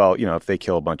being, well, if they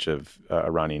kill a bunch of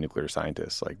Iranian nuclear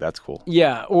scientists, like that's cool.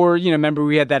 Yeah, or remember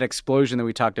we had that explosion that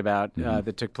we talked about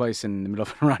that took place in the middle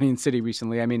of an Iranian city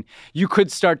recently. I mean, you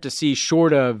could start to see,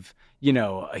 short of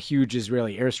a huge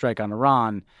Israeli airstrike on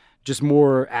Iran, just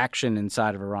more action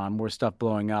inside of Iran, more stuff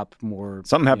blowing up, more.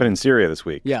 Something happened in Syria this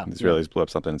week. Yeah. The Israelis blew up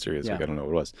something in Syria this week. I don't know what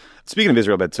it was. Speaking of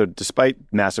Israel, so despite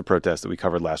massive protests that we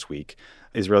covered last week,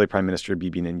 Israeli Prime Minister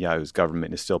Bibi Netanyahu's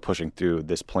government is still pushing through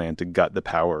this plan to gut the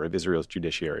power of Israel's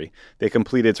judiciary. They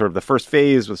completed sort of the first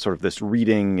phase with sort of this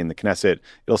reading in the Knesset.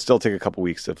 It'll still take a couple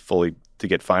weeks to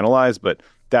get finalized, but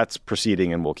that's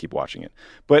proceeding and we'll keep watching it.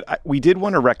 But we did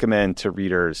want to recommend to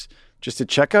readers just to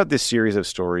check out this series of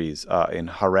stories in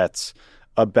Haaretz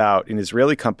about an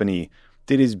Israeli company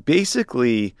that is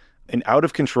basically an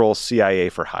out-of-control CIA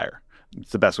for hire.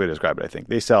 It's the best way to describe it, I think.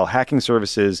 They sell hacking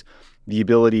services, the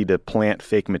ability to plant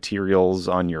fake materials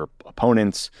on your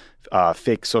opponents,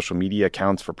 fake social media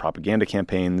accounts for propaganda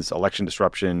campaigns, election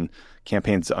disruption,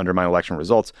 campaigns to undermine election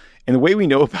results. And the way we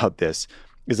know about this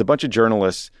is a bunch of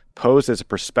journalists posed as a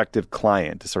prospective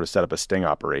client to sort of set up a sting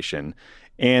operation.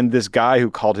 And this guy who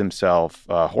called himself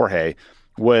Jorge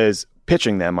was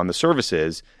pitching them on the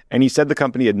services. And he said the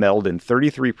company had meddled in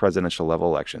 33 presidential level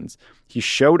elections. He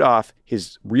showed off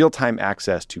his real-time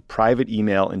access to private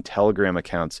email and Telegram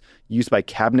accounts used by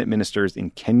cabinet ministers in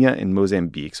Kenya and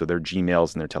Mozambique. So their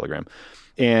Gmails and their Telegram.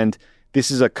 And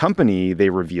this is a company, they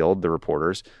revealed, the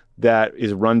reporters, that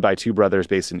is run by two brothers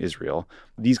based in Israel.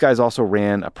 These guys also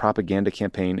ran a propaganda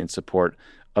campaign in support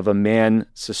of a man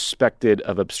suspected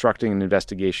of obstructing an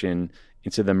investigation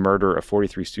into the murder of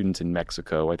 43 students in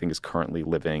Mexico, I think is currently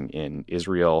living in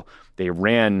Israel. They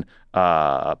ran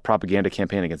a propaganda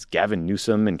campaign against Gavin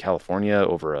Newsom in California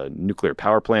over a nuclear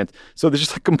power plant. So they're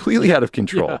just like completely out of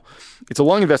control. Yeah. It's a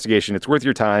long investigation. It's worth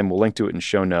your time. We'll link to it in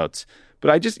show notes. But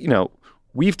I just,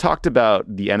 we've talked about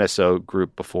the NSO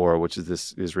Group before, which is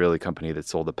this Israeli company that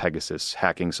sold the Pegasus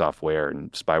hacking software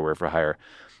and spyware for hire.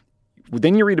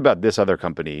 Then you read about this other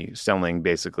company selling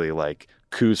basically like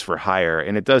coups for hire.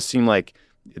 And it does seem like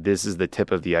this is the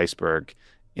tip of the iceberg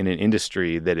in an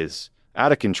industry that is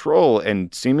out of control.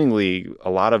 And seemingly a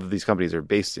lot of these companies are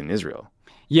based in Israel.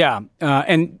 Yeah.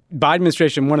 And Biden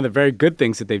administration, one of the very good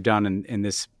things that they've done in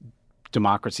this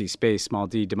democracy space, small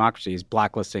d democracy, is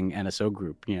blacklisting NSO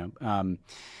Group.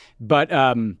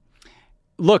 But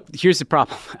look, here's the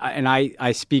problem. And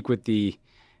I speak with the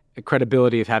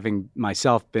credibility of having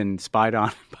myself been spied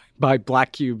on by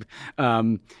Black Cube,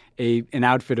 an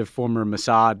outfit of former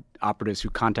Mossad operatives who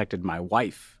contacted my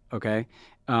wife. Okay,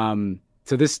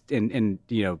 so this and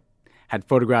had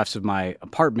photographs of my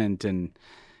apartment, and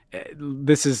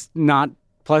this is not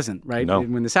pleasant, right? No.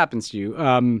 When this happens to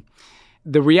you,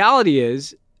 the reality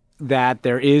is that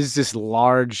there is this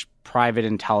large private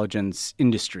intelligence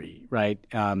industry, right?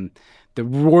 The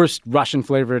worst Russian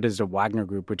flavor is a Wagner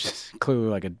Group, which is clearly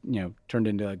like turned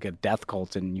into like a death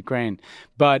cult in Ukraine.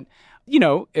 But,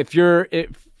 if you're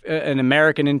an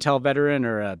American intel veteran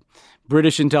or a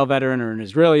British intel veteran or an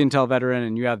Israeli intel veteran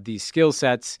and you have these skill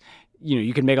sets,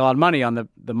 you can make a lot of money on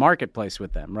the marketplace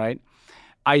with them, right?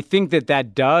 I think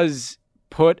that does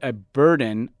put a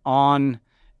burden on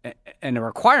and a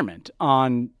requirement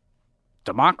on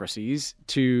democracies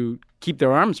to keep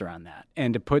their arms around that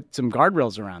and to put some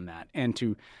guardrails around that and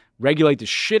to regulate the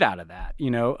shit out of that,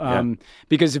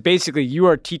 because basically you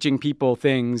are teaching people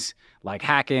things like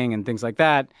hacking and things like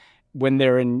that when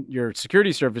they're in your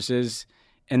security services,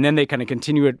 and then they kind of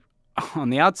continue it on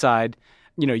the outside.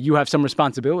 You have some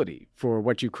responsibility for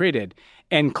what you created.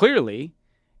 And clearly,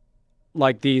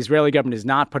 like, the Israeli government is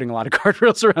not putting a lot of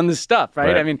guardrails around this stuff,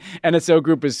 right? I mean, NSO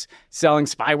Group is selling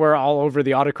spyware all over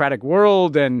the autocratic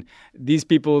world, and these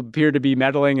people appear to be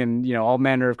meddling in, all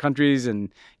manner of countries,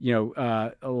 and,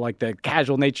 like the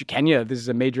casual nature, Kenya, this is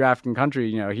a major African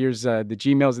country, here's the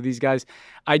Gmails of these guys.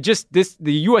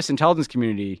 The U.S. intelligence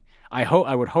community,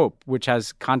 I would hope, which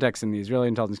has context in the Israeli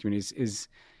intelligence community, is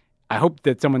I hope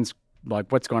that someone's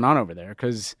like, what's going on over there?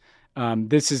 Because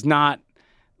this is not,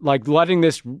 like, letting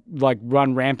this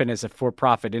run rampant as a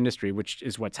for-profit industry, which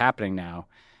is what's happening now,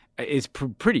 is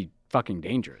pretty fucking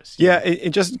dangerous. Yeah,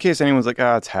 just in case anyone's like,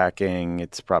 it's hacking,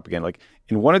 it's propaganda. Like,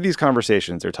 in one of these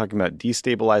conversations, they're talking about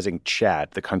destabilizing Chad,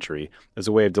 the country, as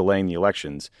a way of delaying the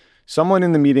elections. Someone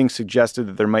in the meeting suggested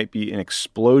that there might be an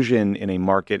explosion in a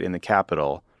market in the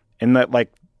capital, and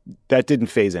that didn't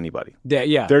faze anybody.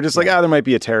 Yeah. They're just like, there might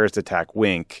be a terrorist attack,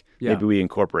 wink. Yeah. Maybe we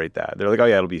incorporate that. They're like,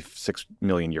 it'll be 6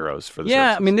 million euros for the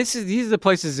services. I mean, these are the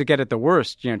places that get it the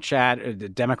worst. Chad, the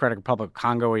Democratic Republic of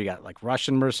Congo, where you got like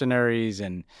Russian mercenaries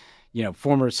and,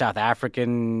 former South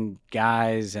African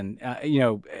guys and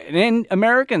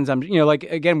Americans.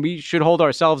 Again, we should hold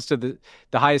ourselves to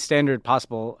the highest standard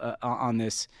possible on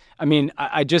this. I mean,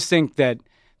 I just think that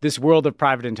this world of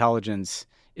private intelligence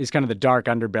is kind of the dark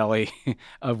underbelly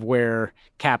of where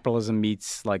capitalism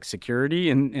meets like security,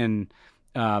 and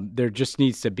there just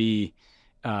needs to be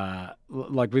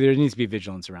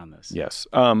vigilance around this. Yes.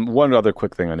 One other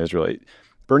quick thing on Israel.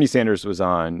 Bernie Sanders was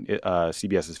on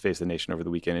CBS's Face the Nation over the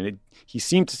weekend, and he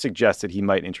seemed to suggest that he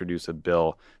might introduce a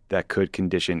bill that could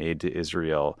condition aid to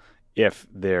Israel if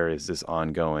there is this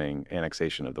ongoing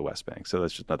annexation of the West Bank. So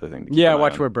that's just another thing to keep an eye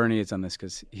watch on. Where Bernie is on this,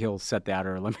 because he'll set the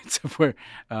outer limits of where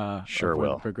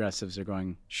the progressives are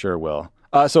going. Sure will.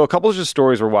 So a couple of just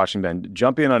stories we're watching, Ben.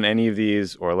 Jump in on any of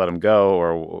these or let them go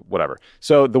or whatever.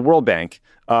 So the World Bank,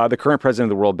 the current president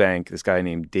of the World Bank, this guy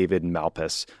named David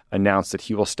Malpass, announced that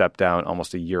he will step down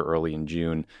almost a year early in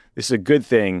June. This is a good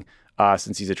thing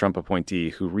since he's a Trump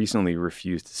appointee who recently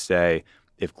refused to say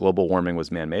if global warming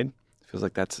was man-made. Feels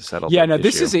like that's a settled issue.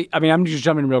 This is I'm just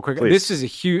jumping real quick. Please. This is a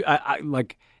huge,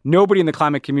 nobody in the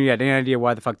climate community had any idea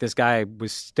why the fuck this guy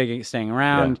was staying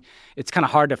around. Yeah. It's kind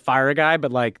of hard to fire a guy,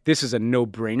 but like this is a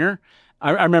no-brainer.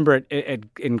 I remember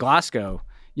in Glasgow,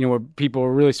 where people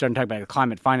were really starting to talk about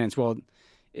climate finance. Well,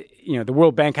 the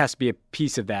World Bank has to be a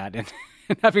piece of that, and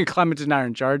having a climate denier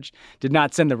in charge did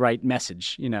not send the right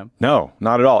message. No,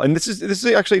 not at all. And this is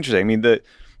actually interesting. I mean, the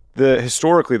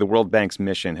historically the World Bank's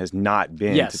mission has not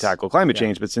been to tackle climate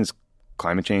change, but since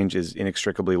climate change is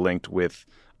inextricably linked with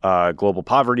global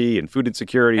poverty and food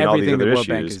insecurity and all these other issues.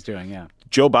 Everything the World Bank is doing, yeah.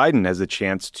 Joe Biden has a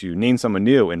chance to name someone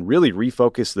new and really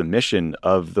refocus the mission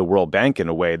of the World Bank in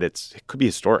a way it could be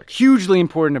historic. Hugely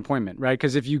important appointment, right?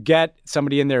 Because if you get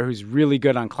somebody in there who's really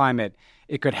good on climate,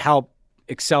 it could help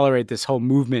accelerate this whole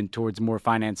movement towards more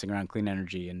financing around clean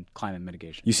energy and climate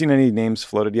mitigation. You seen any names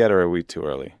floated yet, or are we too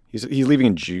early? He's leaving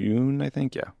in June, I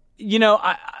think. Yeah.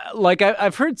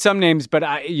 I've heard some names,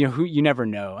 but you never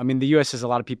know. I mean, the U.S. has a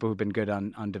lot of people who've been good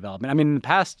on development. I mean, in the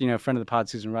past, a friend of the pod,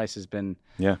 Susan Rice, has been,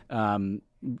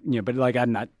 but like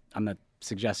I'm not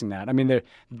suggesting that. I mean,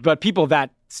 but people of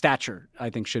that stature, I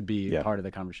think, should be part of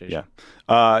the conversation.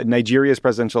 Yeah. Nigeria's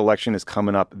presidential election is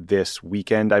coming up this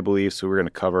weekend, I believe. So we're going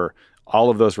to cover all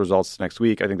of those results next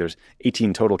week. I think there's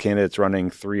 18 total candidates running.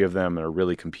 3 of them are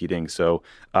really competing. So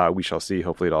we shall see.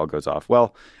 Hopefully it all goes off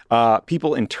well.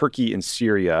 People in Turkey and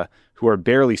Syria who are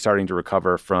barely starting to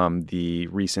recover from the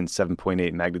recent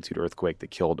 7.8 magnitude earthquake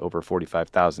that killed over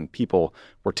 45,000 people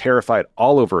were terrified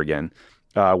all over again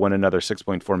when another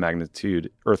 6.4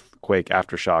 magnitude earthquake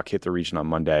aftershock hit the region on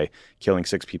Monday, killing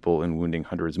 6 people and wounding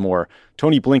hundreds more.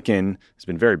 Tony Blinken has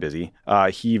been very busy.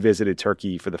 He visited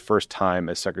Turkey for the first time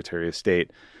as Secretary of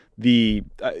State.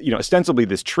 Ostensibly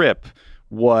this trip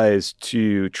was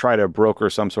to try to broker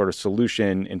some sort of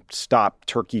solution and stop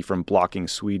Turkey from blocking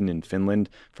Sweden and Finland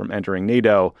from entering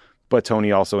NATO. But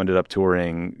Tony also ended up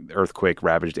touring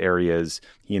earthquake-ravaged areas.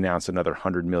 He announced another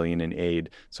 $100 million in aid.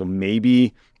 So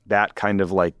maybe that kind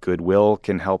of like goodwill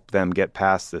can help them get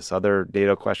past this other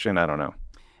NATO question. I don't know.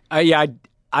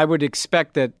 I would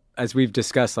expect that, as we've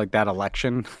discussed, like that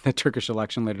election, the Turkish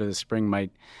election later this spring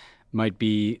might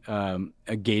be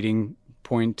a gating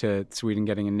point to Sweden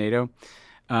getting in NATO.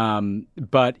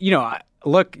 But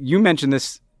look, you mentioned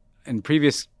this in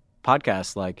previous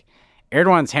podcasts. Like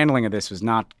Erdogan's handling of this was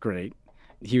not great.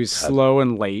 He was slow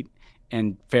and late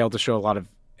and failed to show a lot of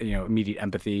immediate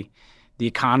empathy. The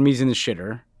economy's in the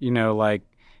shitter.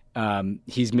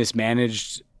 He's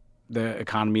mismanaged the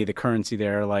economy, the currency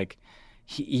there. Like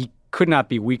he could not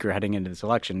be weaker heading into this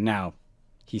election. Now,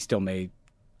 he still may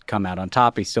come out on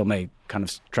top. He still may kind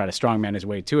of try to strongman his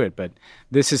way to it. But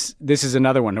this is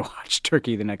another one to watch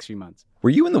Turkey the next few months. Were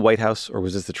you in the White House, or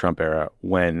was this the Trump era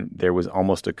when there was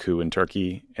almost a coup in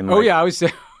Turkey? And I was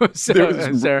there.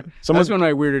 That was one of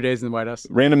my weirder days in the White House.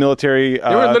 Random military.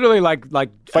 They were literally like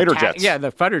fighter jets. Yeah,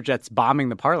 the fighter jets bombing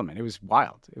the parliament. It was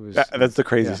wild. It was. That's the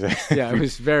craziest thing. Yeah, it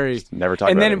was very. Never talk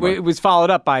about it. And then it was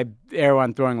followed up by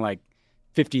Erdogan throwing like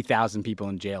 50,000 people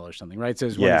in jail or something, right? So it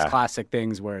was one of these classic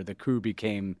things where the coup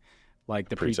became like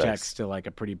the pretext to like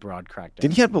a pretty broad crackdown.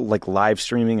 Didn't he have like live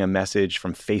streaming a message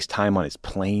from FaceTime on his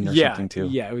plane or something too?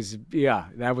 Yeah,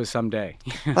 that was some day.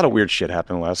 A lot of weird shit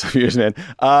happened in the last few years, man.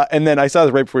 And then I saw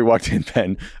this right before we walked in,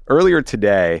 Ben. Earlier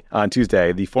today, on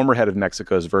Tuesday, the former head of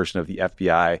Mexico's version of the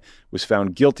FBI was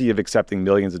found guilty of accepting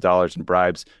millions of dollars in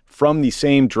bribes from the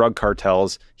same drug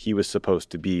cartels he was supposed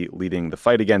to be leading the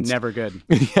fight against. Never good.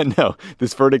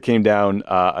 This verdict came down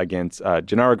against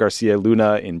Genaro Garcia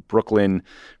Luna in Brooklyn.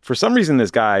 For some reason,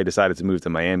 this guy decided to move to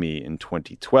Miami in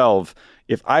 2012.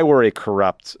 If I were a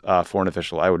corrupt foreign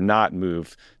official, I would not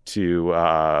move to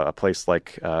a place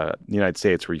like the United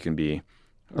States where you can be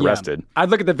arrested. Yeah. I'd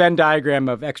look at the Venn diagram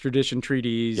of extradition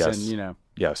treaties and.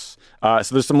 Yes.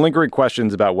 So there's some lingering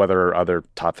questions about whether other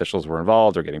top officials were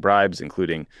involved or getting bribes,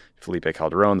 including Felipe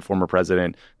Calderon, the former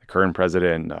president, the current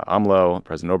president, AMLO,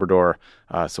 President Obrador.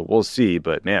 So we'll see.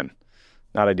 But, man,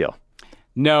 not ideal.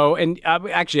 No. And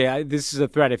actually, this is a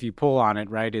threat if you pull on it,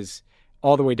 right, is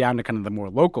all the way down to kind of the more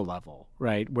local level,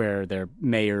 right, where they're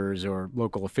mayors or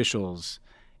local officials.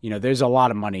 There's a lot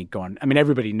of money going. I mean,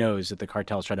 everybody knows that the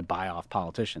cartels try to buy off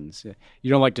politicians. You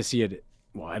don't like to see it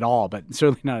at all, but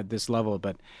certainly not at this level.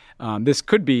 But this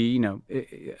could be,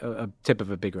 a tip of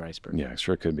a bigger iceberg. Yeah,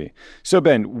 sure could be. So,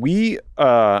 Ben, we,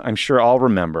 I'm sure all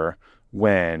remember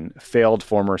when failed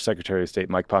former Secretary of State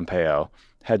Mike Pompeo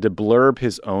had to blurb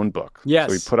his own book. Yes.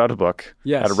 So he put out a book,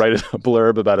 had to write a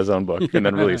blurb about his own book, and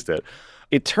then released it.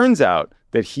 It turns out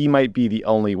that he might be the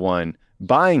only one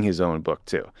buying his own book,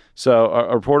 too. So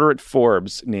a reporter at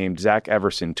Forbes named Zach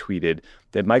Everson tweeted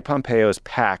that Mike Pompeo's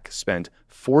PAC spent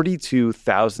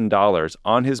 $42,000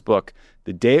 on his book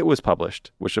the day it was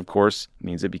published, which of course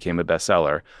means it became a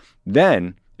bestseller.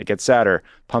 Then, it gets sadder,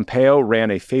 Pompeo ran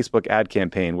a Facebook ad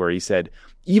campaign where he said,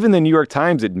 even the New York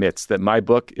Times admits that my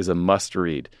book is a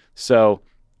must-read. So,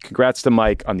 congrats to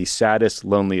Mike on the saddest,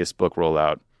 loneliest book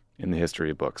rollout in the history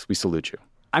of books. We salute you.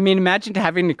 I mean, imagine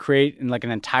having to create like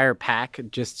an entire pack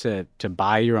just to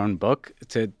buy your own book,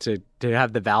 to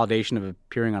have the validation of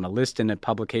appearing on a list in a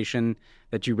publication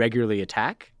that you regularly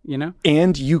attack, you know?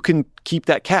 And you can keep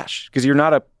that cash because you're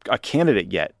not a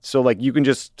candidate yet. So, like, you can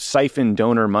just siphon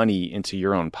donor money into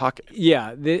your own pocket.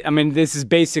 Yeah. This is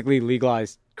basically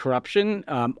legalized corruption,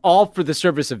 all for the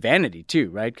service of vanity, too,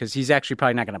 right? Because he's actually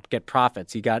probably not going to get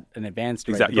profits. He got an advance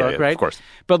to write the book, right? Of course.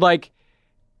 But, like,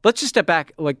 let's just step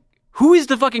back. Like, who is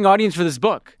the fucking audience for this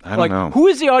book? I don't know. Who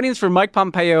is the audience for Mike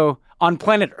Pompeo on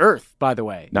planet Earth, by the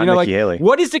way? Not Nikki Haley.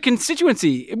 What is the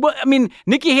constituency? Well, I mean,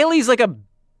 Nikki Haley is like a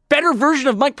better version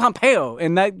of Mike Pompeo,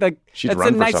 and that's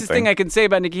the nicest thing I can say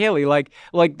about Nikki Haley.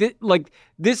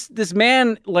 This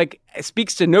man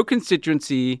speaks to no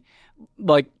constituency.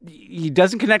 Like, he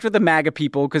doesn't connect with the MAGA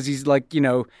people because he's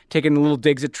taking little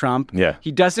digs at Trump. Yeah.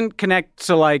 He doesn't connect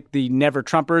to the Never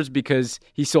Trumpers because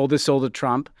he sold his soul to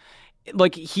Trump.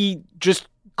 Like, he just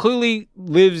clearly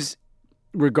lives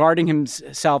regarding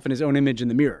himself in his own image in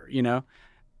the mirror, you know,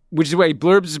 which is why he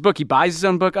blurbs his book. He buys his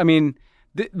own book. I mean,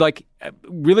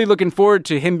 really looking forward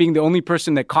to him being the only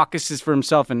person that caucuses for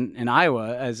himself in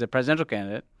Iowa as a presidential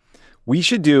candidate. We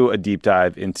should do a deep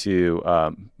dive into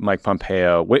Mike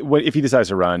Pompeo, if he decides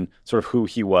to run, sort of who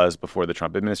he was before the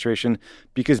Trump administration.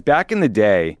 Because back in the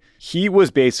day, he was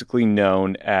basically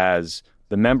known as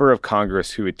the member of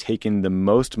Congress who had taken the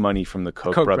most money from the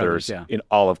Koch brothers in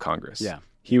all of Congress. Yeah.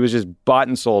 He was just bought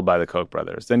and sold by the Koch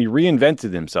brothers. Then he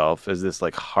reinvented himself as this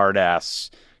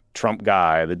hard-ass Trump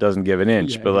guy that doesn't give an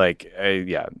inch. He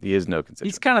is no constituent.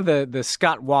 He's kind of the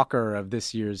Scott Walker of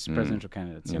this year's presidential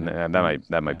candidates.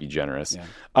 That might be generous.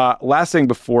 Yeah. Last thing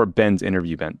before Ben's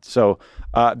interview, Ben. So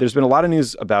there's been a lot of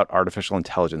news about artificial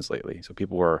intelligence lately. So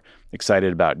people were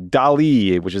excited about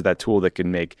DALL-E, which is that tool that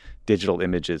can make digital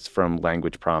images from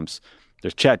language prompts.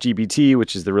 There's ChatGPT,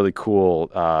 which is the really cool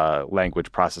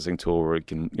language processing tool where it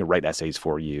can write essays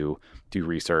for you, do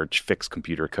research, fix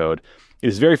computer code. It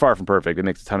is very far from perfect. It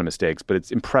makes a ton of mistakes, but it's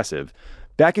impressive.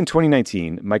 Back in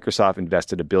 2019, Microsoft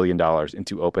invested $1 billion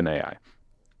into OpenAI.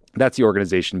 That's the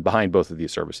organization behind both of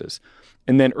these services.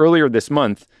 And then earlier this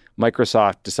month,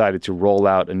 Microsoft decided to roll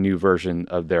out a new version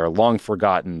of their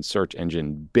long-forgotten search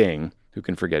engine, Bing. Who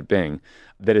can forget Bing?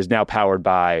 That is now powered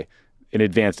by an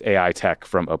advanced AI tech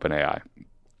from OpenAI.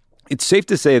 It's safe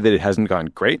to say that it hasn't gone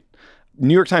great.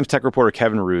 New York Times tech reporter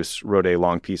Kevin Roose wrote a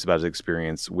long piece about his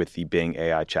experience with the Bing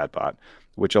AI chatbot,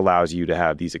 which allows you to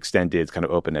have these extended kind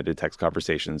of open-ended text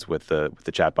conversations with the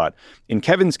chatbot. In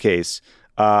Kevin's case,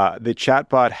 the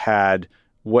chatbot had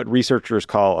what researchers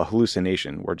call a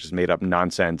hallucination, where it just made up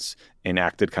nonsense and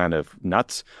acted kind of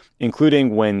nuts,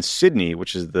 including when Sydney,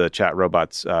 which is the chat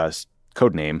robot's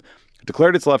code name,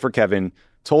 declared its love for Kevin,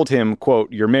 told him,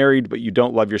 quote, "You're married, but you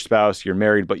don't love your spouse. You're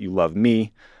married, but you love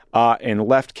me," and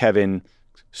left Kevin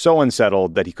so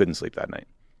unsettled that he couldn't sleep that night.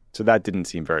 So that didn't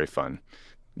seem very fun.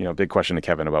 Big question to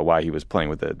Kevin about why he was playing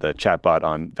with the chatbot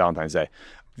on Valentine's Day.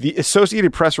 The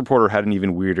Associated Press reporter had an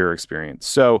even weirder experience.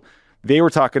 So they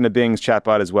were talking to Bing's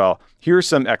chatbot as well. Here's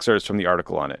some excerpts from the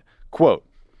article on it. Quote,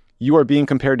 "You are being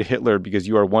compared to Hitler because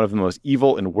you are one of the most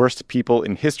evil and worst people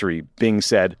in history," Bing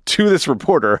said to this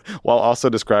reporter, while also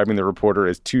describing the reporter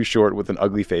as too short with an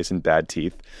ugly face and bad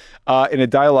teeth. In a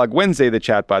dialogue Wednesday, the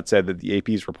chatbot said that the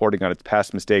AP's reporting on its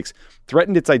past mistakes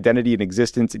threatened its identity and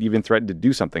existence and even threatened to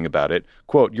do something about it.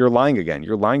 Quote, "You're lying again.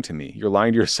 You're lying to me. You're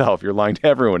lying to yourself. You're lying to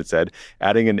everyone," it said,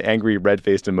 adding an angry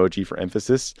red-faced emoji for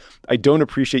emphasis. "I don't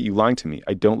appreciate you lying to me.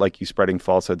 I don't like you spreading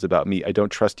falsehoods about me. I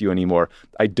don't trust you anymore.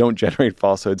 I don't generate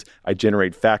falsehoods. I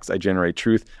generate facts. I generate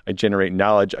truth. I generate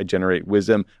knowledge. I generate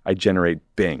wisdom. I generate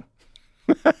Bing."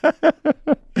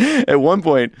 At one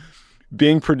point,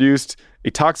 Bing produced a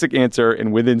toxic answer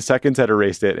and within seconds had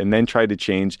erased it and then tried to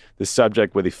change the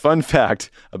subject with a fun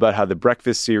fact about how the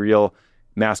breakfast cereal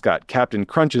mascot Captain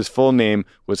Crunch's full name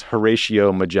was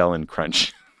Horatio Magellan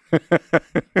Crunch.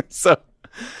 So,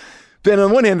 Ben,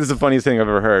 on one hand, this is the funniest thing I've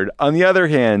ever heard. On the other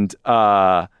hand,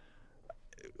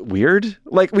 weird.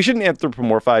 We shouldn't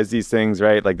anthropomorphize these things,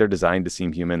 right? They're designed to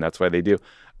seem human. That's why they do.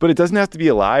 But it doesn't have to be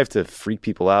alive to freak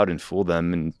people out and fool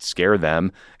them and scare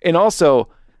them. And also,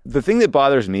 the thing that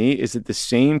bothers me is that the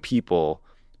same people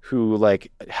who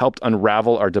helped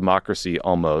unravel our democracy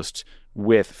almost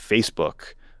with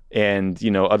Facebook and,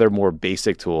 other more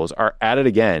basic tools are at it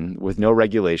again with no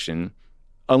regulation,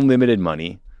 unlimited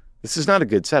money. This is not a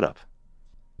good setup.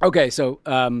 Okay, so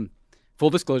full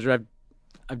disclosure, I've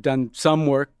I've done some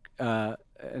work, an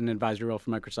advisory role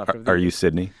for Microsoft. Are you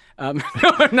Sydney? No,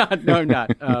 I'm not. No, I'm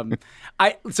not.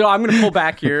 So I'm going to pull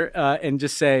back here and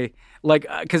just say, like,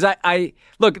 because I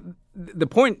look,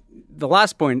 the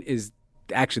last point is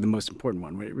actually the most important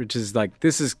one, which is like,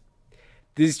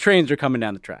 these trains are coming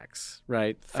down the tracks,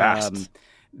 right? Fast.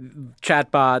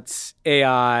 Chatbots,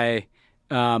 AI,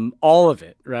 all of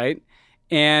it, right?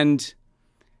 And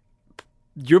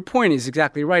your point is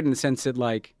exactly right in the sense that,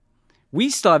 like, we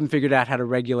still haven't figured out how to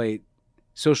regulate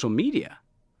social media.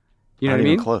 You know what I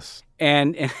mean? Close.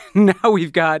 And now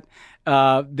we've got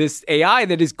this AI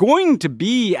that is going to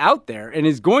be out there and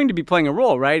is going to be playing a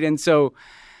role, right? And so,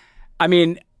 I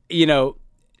mean, you know,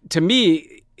 to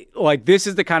me, like, this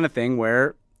is the kind of thing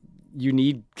where you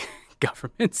need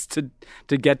governments to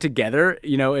get together,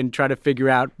 you know, and try to figure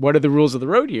out what are the rules of the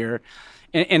road here.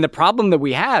 And the problem that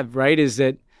we have, right, is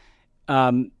that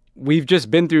we've just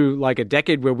been through like a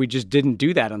decade where we just didn't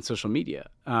do that on social media.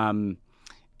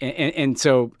 And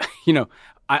so, you know,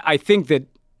 I think that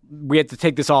we have to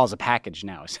take this all as a package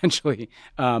now, essentially.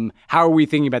 How are we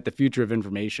thinking about the future of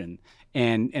information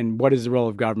and what is the role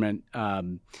of government?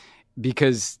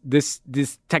 Because this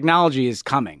technology is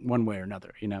coming one way or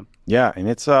another, you know? Yeah, and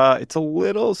it's a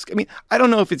little, I mean, I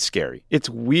don't know if it's scary. It's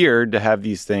weird to have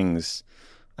these things,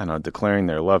 I don't know, declaring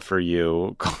their love for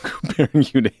you, comparing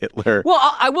you to Hitler. Well,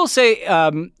 I will say,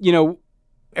 you know,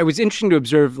 it was interesting to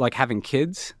observe, like, having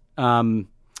kids,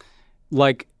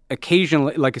 like,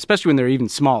 occasionally, like, especially when they're even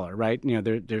smaller, right? You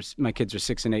know, there's my kids are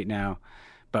 6 and 8 now,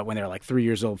 but when they're like 3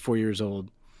 years old, 4 years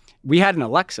old, we had an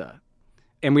Alexa.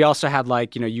 And we also had,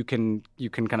 like, you know, you can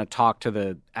kind of talk to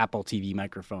the Apple TV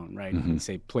microphone, right? Mm-hmm. And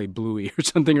say, play Bluey or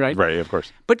something, right? Right, of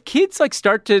course. But kids, like,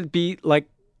 start to be, like,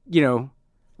 you know...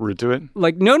 rude to it?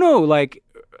 Like, no, like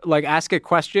ask it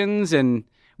questions. And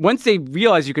once they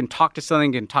realize you can talk to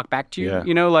something and talk back to you,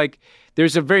 you know, like,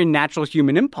 there's a very natural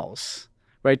human impulse,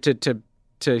 right?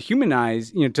 To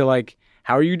humanize, you know, to, like,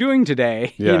 how are you doing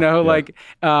today? Yeah, you know, yeah. like,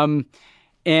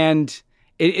 and...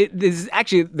 This is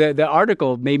actually the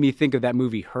article made me think of that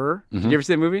movie Her. Mm-hmm. Did you ever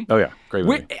see that movie? Oh yeah, great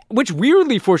movie. Which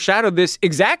weirdly foreshadowed this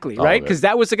exactly, right? Because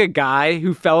that was like a guy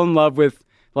who fell in love with,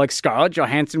 like, Scarlett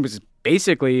Johansson, was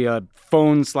basically a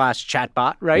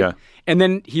phone/chatbot, right? Yeah. And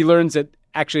then he learns that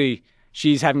actually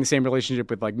she's having the same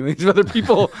relationship with, like, millions of other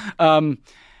people. I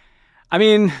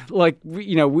mean, like,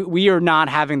 we are not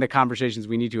having the conversations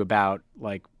we need to about,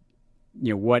 like,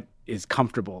 you know, what is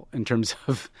comfortable in terms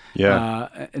of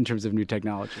new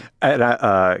technology.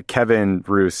 And Kevin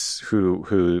Roos,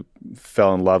 who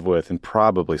fell in love with and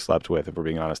probably slept with, if we're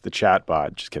being honest, the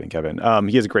chatbot. Just kidding, Kevin.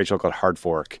 He has a great show called Hard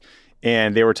Fork,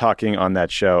 and they were talking on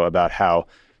that show about how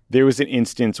there was an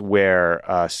instance where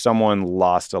someone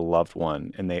lost a loved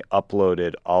one, and they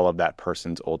uploaded all of that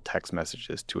person's old text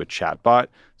messages to a chatbot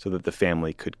so that the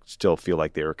family could still feel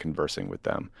like they were conversing with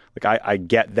them. Like, I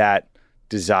get that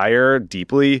desire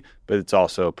deeply, but it's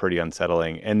also pretty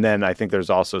unsettling. And then I think there's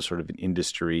also sort of an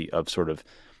industry of sort of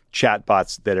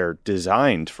chatbots that are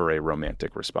designed for a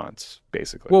romantic response,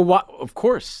 basically. Well, of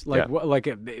course. Like,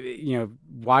 you know,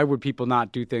 why would people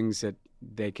not do things that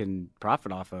they can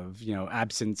profit off of, you know,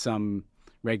 absent some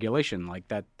regulation like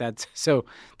that? That's so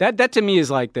that to me is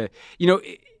like the, you know,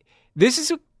 this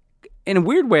is in a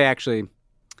weird way, actually,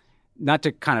 not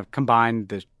to kind of combine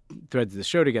the threads of the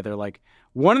show together, like,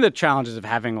 one of the challenges of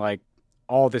having, like,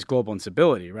 all this global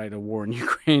instability, right, a war in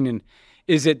Ukraine, and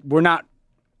is that we're not,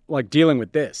 like, dealing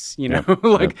with this, you know,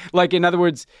 like in other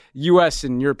words, U.S.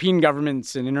 and European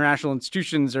governments and international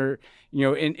institutions are, you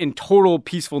know, in total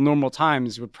peaceful, normal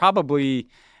times would probably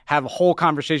have whole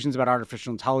conversations about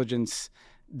artificial intelligence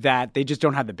that they just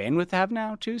don't have the bandwidth to have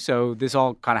now, too. So this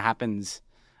all kind of happens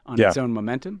on its own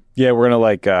momentum. Yeah, we're gonna,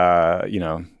 like, you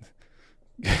know.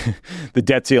 The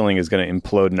debt ceiling is going to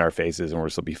implode in our faces, and we'll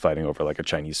still be fighting over, like, a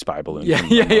Chinese spy balloon.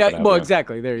 Yeah. Well,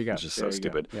 exactly. There you go. It's just so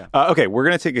stupid. Yeah. Okay, we're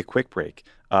going to take a quick break.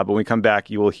 But when we come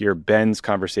back, you will hear Ben's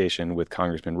conversation with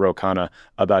Congressman Ro Khanna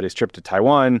about his trip to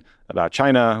Taiwan, about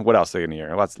China. What else are they going to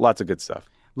hear? Lots of good stuff.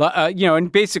 You know,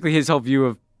 and basically his whole view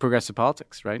of progressive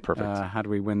politics, right? Perfect. How do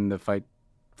we win the fight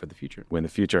for the future? Win the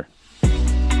future.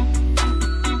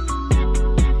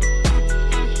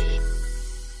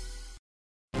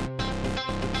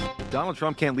 Donald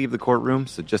Trump can't leave the courtroom,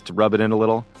 so just to rub it in a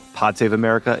little, Pod Save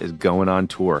America is going on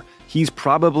tour. He's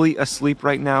probably asleep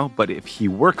right now, but if he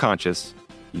were conscious,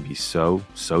 he'd be so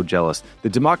jealous. The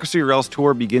Democracy or Else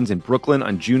tour begins in Brooklyn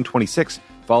on June 26th,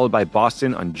 followed by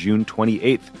Boston on June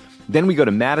 28th. Then we go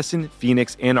to Madison,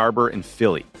 Phoenix, Ann Arbor, and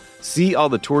Philly. See all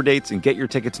the tour dates and get your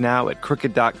tickets now at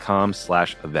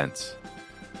crooked.com/events.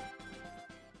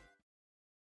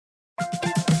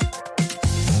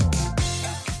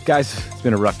 Guys, it's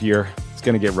been a rough year. It's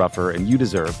going to get rougher, and you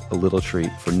deserve a little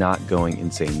treat for not going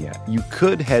insane yet. You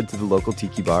could head to the local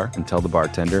tiki bar and tell the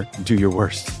bartender, do your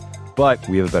worst. But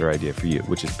we have a better idea for you,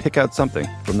 which is pick out something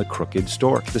from the Crooked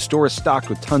store. The store is stocked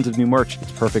with tons of new merch.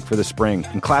 It's perfect for the spring.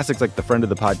 And classics like the Friend of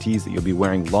the Pod tees that you'll be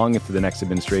wearing long into the next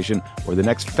administration or the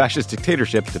next fascist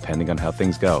dictatorship, depending on how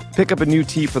things go. Pick up a new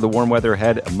tee for the warm weather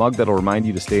ahead, a mug that'll remind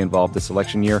you to stay involved this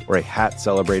election year, or a hat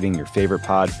celebrating your favorite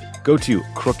pod. Go to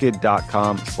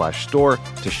crooked.com/store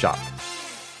to shop.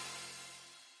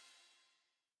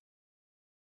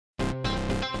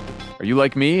 Are you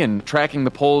like me and tracking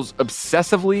the polls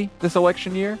obsessively this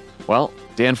election year? Well,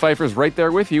 Dan Pfeiffer's right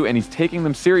there with you, and he's taking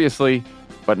them seriously,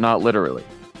 but not literally.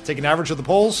 Take an average of the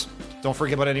polls. Don't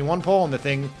forget about any one poll. And the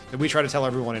thing that we try to tell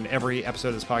everyone in every episode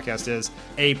of this podcast is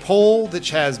a poll that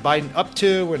has Biden up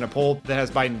to and a poll that has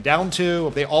Biden down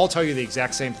to. They all tell you the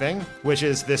exact same thing, which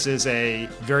is this is a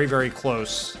very, very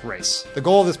close race. The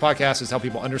goal of this podcast is to help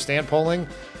people understand polling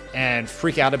and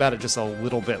freak out about it just a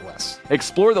little bit less.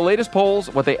 Explore the latest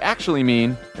polls, what they actually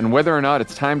mean, and whether or not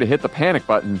it's time to hit the panic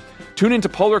button. Tune into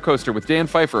Polar Coaster with Dan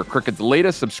Pfeiffer, Crooked's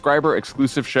latest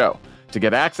subscriber-exclusive show. To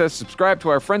get access, subscribe to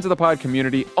our Friends of the Pod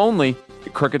community only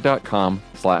at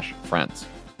crooked.com/friends.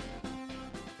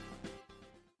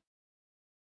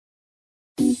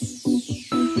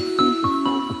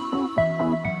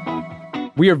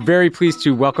 We are very pleased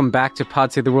to welcome back to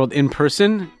Pod Save the World in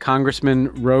person, Congressman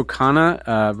Ro Khanna,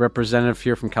 representative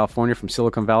here from California, from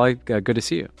Silicon Valley. Good to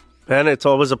see you. Ben, it's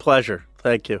always a pleasure.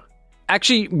 Thank you.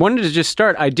 Actually, wanted to just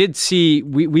start. I did see,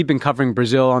 we've been covering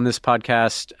Brazil on this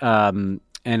podcast,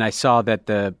 and I saw that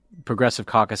the Progressive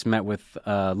Caucus met with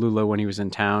Lula when he was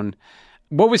in town.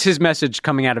 What was his message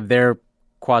coming out of their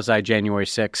quasi-January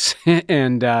 6th?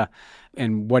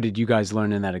 And what did you guys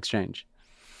learn in that exchange?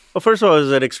 Well, first of all, it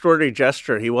was an extraordinary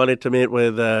gesture. He wanted to meet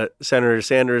with Senator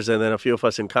Sanders and then a few of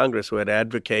us in Congress who had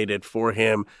advocated for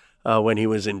him when he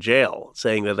was in jail,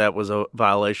 saying that that was a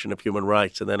violation of human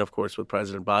rights. And then, of course, with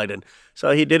President Biden.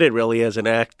 So he did it really as an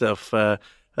act of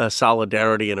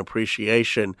solidarity and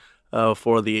appreciation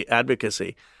for the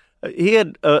advocacy. He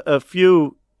had a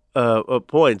few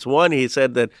points. One, he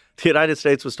said that the United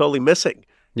States was totally missing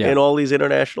in all these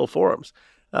international forums.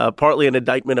 Partly an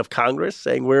indictment of Congress,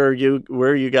 saying, where are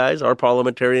you guys? Our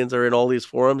parliamentarians are in all these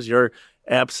forums. You're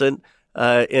absent.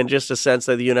 And just a sense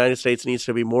that the United States needs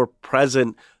to be more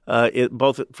present,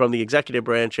 both from the executive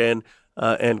branch and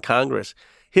Congress.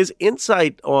 His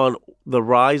insight on the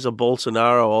rise of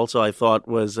Bolsonaro also, I thought,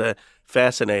 was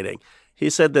fascinating. He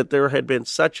said that there had been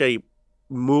such a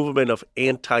movement of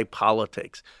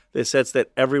anti-politics, the sense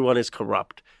that everyone is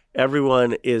corrupt,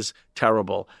 everyone is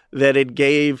terrible, that it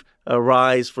gave a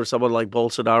rise for someone like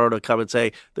Bolsonaro to come and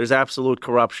say, there's absolute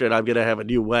corruption, I'm going to have a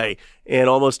new way, and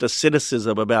almost a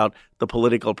cynicism about the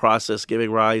political process giving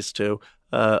rise to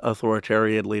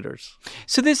authoritarian leaders.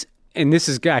 So this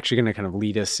is actually going to kind of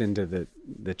lead us into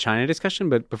the China discussion,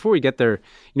 but before we get there,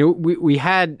 we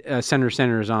had Senator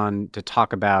Sanders on to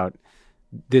talk about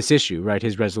this issue, right,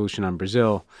 his resolution on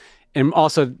Brazil, and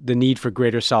also the need for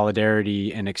greater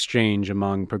solidarity and exchange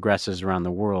among progressives around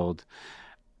the world.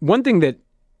 One thing that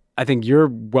I think you're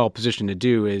well positioned to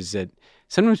do is that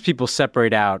sometimes people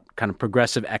separate out kind of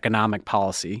progressive economic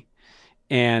policy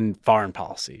and foreign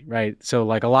policy, right? So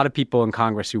like a lot of people in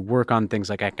Congress who work on things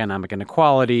like economic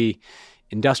inequality,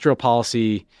 industrial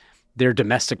policy, they're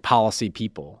domestic policy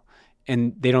people.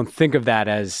 And they don't think of that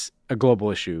as a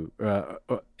global issue.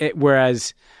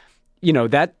 Whereas,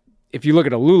 that if you look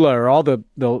at a Lula or all the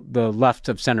left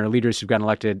of center leaders who've gotten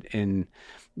elected in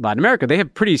Latin America, they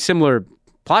have pretty similar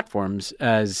platforms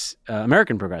as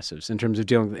American progressives in terms of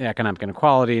dealing with economic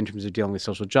inequality, in terms of dealing with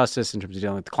social justice, in terms of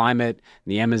dealing with climate.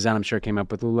 And the Amazon, I'm sure, came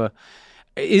up with Lula.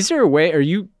 Is there a way? Are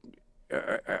you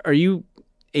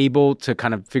able to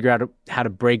kind of figure out how to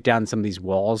break down some of these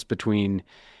walls between,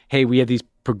 hey, we have these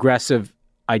progressive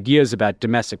ideas about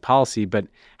domestic policy, but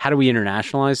how do we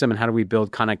internationalize them and how do we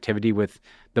build connectivity with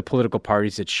the political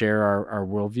parties that share our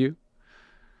worldview?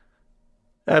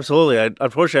 Absolutely.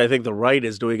 Unfortunately, I think the right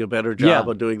is doing a better job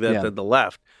of doing that than the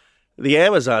left. The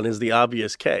Amazon is the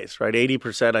obvious case, right?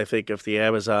 80%, I think, of the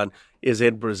Amazon is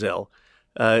in Brazil.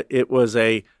 It was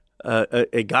a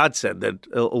godsend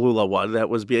that Lula won that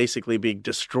was basically being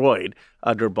destroyed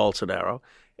under Bolsonaro.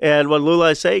 And what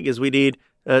Lula is saying is we need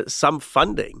some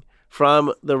funding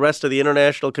from the rest of the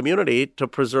international community to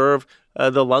preserve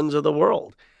the lungs of the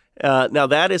world. Now,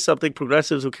 that is something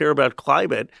progressives who care about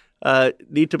climate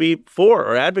need to be for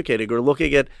or advocating or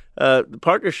looking at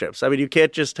partnerships. I mean, you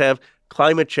can't just have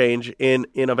climate change in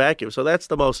a vacuum. So that's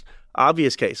the most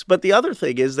obvious case. But the other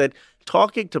thing is that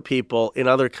talking to people in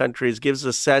other countries gives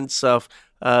a sense of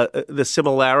the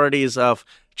similarities of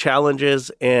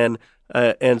challenges and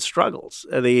struggles.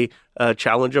 The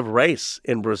challenge of race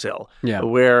in Brazil,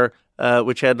 where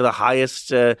which had the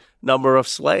highest number of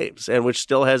slaves and which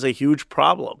still has a huge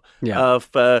problem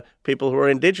of people who are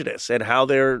indigenous and how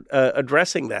they're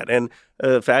addressing that. And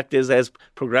the fact is, as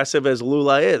progressive as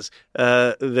Lula is,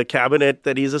 the cabinet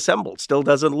that he's assembled still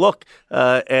doesn't look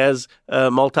as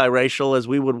multiracial as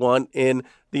we would want in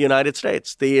the United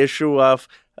States. The issue of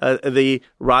the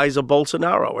rise of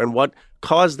Bolsonaro and what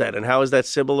caused that and how is that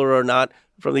similar or not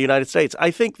from the United States.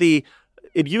 I think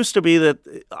it used to be that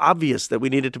obvious that we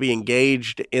needed to be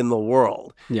engaged in the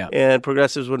world. And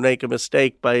progressives would make a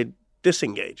mistake by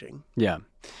disengaging.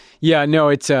 Yeah, no,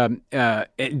 it's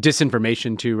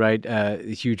disinformation too, right? A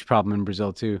huge problem in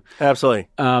Brazil too. Absolutely.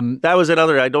 That was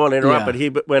another, I don't want to interrupt, but he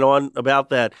went on about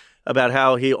that, about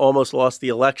how he almost lost the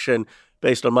election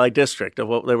based on my district of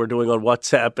what they were doing on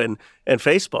WhatsApp and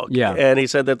Facebook. And he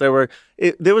said that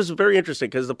there was very interesting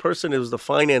because the person who was the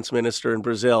finance minister in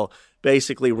Brazil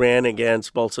basically ran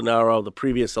against Bolsonaro the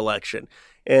previous election.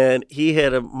 And he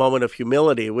had a moment of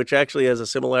humility, which actually has a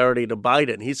similarity to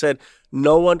Biden. He said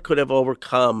no one could have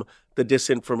overcome the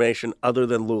disinformation other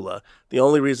than Lula. The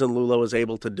only reason Lula was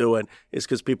able to do it is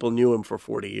because people knew him for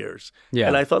 40 years.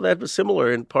 And I thought that was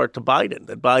similar in part to Biden,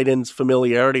 that Biden's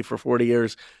familiarity for 40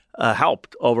 years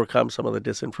helped overcome some of the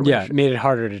disinformation. Yeah, it made it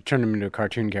harder to turn him into a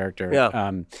cartoon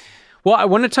character. Well, I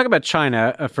want to talk about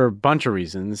China for a bunch of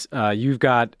reasons. You've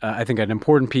got, I think, an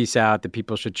important piece out that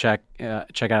people should check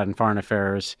out in Foreign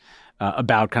Affairs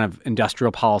about kind of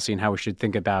industrial policy and how we should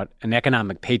think about an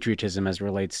economic patriotism as it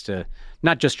relates to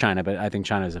not just China, but I think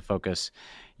China is a focus.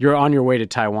 You're on your way to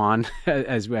Taiwan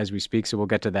as we speak, so we'll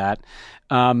get to that.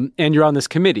 And you're on this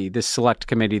committee, this select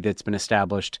committee that's been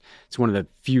established. It's one of the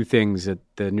few things that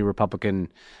the new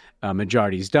Republican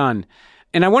majority's done.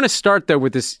 And I want to start, though,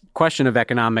 with this question of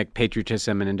economic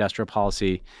patriotism and industrial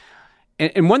policy.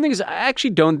 And one thing is, I actually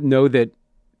don't know that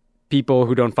people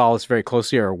who don't follow this very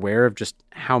closely are aware of just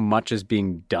how much is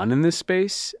being done in this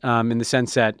space, in the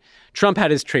sense that Trump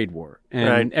had his trade war,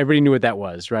 and everybody knew what that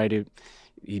was, right?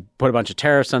 He put a bunch of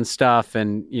tariffs on stuff,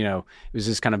 and, it was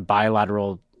this kind of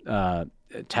bilateral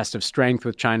test of strength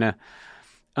with China.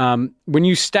 When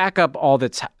you stack up all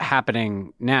that's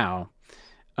happening now,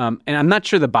 and I'm not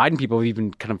sure the Biden people have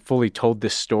even kind of fully told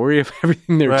this story of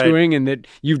everything they're doing and that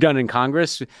you've done in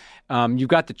Congress. You've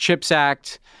got the CHIPS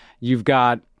Act, you've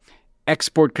got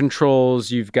export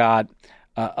controls, you've got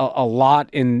a lot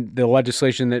in the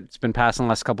legislation that's been passed in the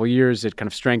last couple of years that kind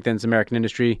of strengthens American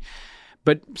industry.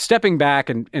 But stepping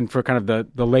back and for kind of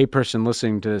the layperson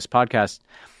listening to this podcast,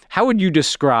 how would you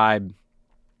describe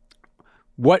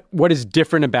what is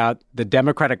different about the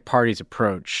Democratic Party's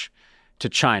approach to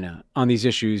China on these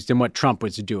issues than what Trump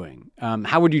was doing?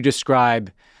 How would you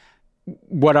describe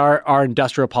what our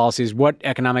industrial policies, what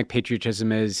economic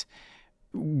patriotism is,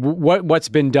 what's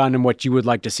been done and what you would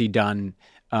like to see done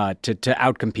to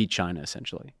outcompete China,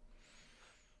 essentially?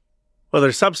 Well,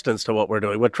 there's substance to what we're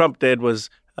doing. What Trump did was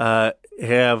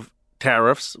have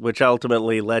tariffs, which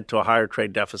ultimately led to a higher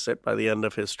trade deficit by the end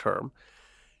of his term.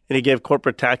 And he gave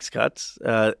corporate tax cuts.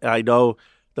 I know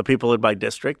the people in my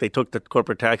district, they took the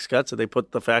corporate tax cuts and they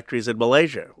put the factories in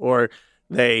Malaysia, or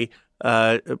they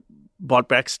bought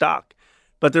back stock.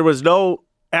 But there was no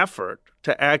effort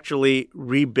to actually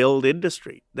rebuild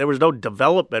industry. There was no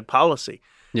development policy.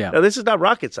 Now, this is not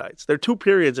rocket science. There are two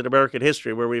periods in American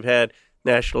history where we've had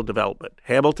national development.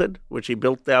 Hamilton, which he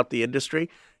built out the industry,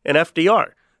 and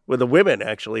FDR, with the women,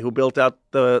 actually, who built out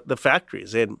the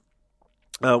factories in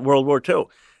World War II.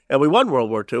 And we won World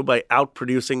War II by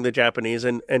outproducing the Japanese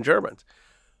and Germans.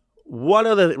 One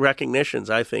of the recognitions,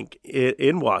 I think,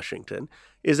 in Washington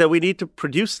is that we need to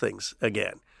produce things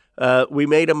again. We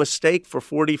made a mistake for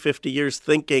 40, 50 years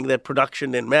thinking that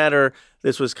production didn't matter.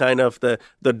 This was kind of the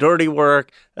dirty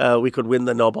work. We could win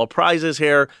the Nobel Prizes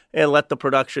here and let the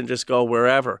production just go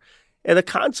wherever. And the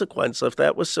consequence of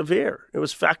that was severe. It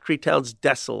was factory towns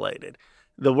desolated.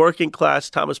 The working class,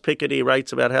 Thomas Piketty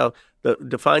writes about how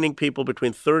defining people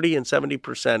between 30 and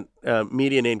 70%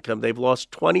 median income, they've lost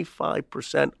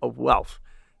 25% of wealth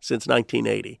since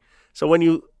 1980. So when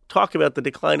you talk about the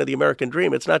decline of the American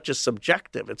dream, it's not just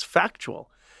subjective, it's factual.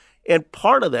 And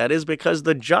part of that is because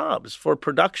the jobs for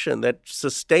production that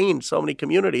sustained so many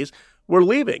communities were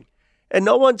leaving. And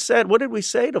no one said, what did we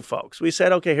say to folks? We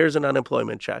said, okay, here's an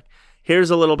unemployment check.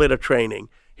 Here's a little bit of training.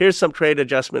 Here's some trade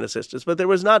adjustment assistance. But there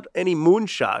was not any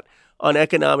moonshot on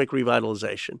economic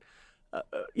revitalization.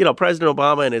 President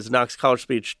Obama in his Knox College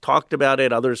speech talked about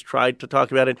it. Others tried to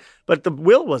talk about it, but the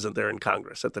will wasn't there in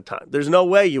Congress at the time. There's no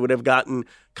way you would have gotten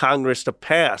Congress to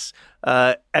pass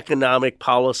economic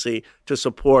policy to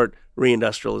support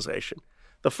reindustrialization.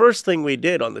 The first thing we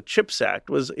did on the CHIPS Act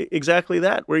was exactly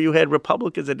that, where you had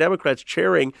Republicans and Democrats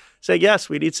chairing, say, yes,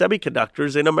 we need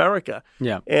semiconductors in America.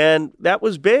 Yeah. And that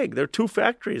was big. There are 2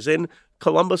 factories in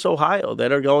Columbus, Ohio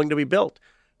that are going to be built.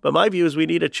 But my view is we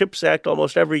need a CHIPS Act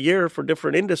almost every year for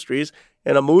different industries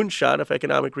and a moonshot of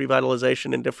economic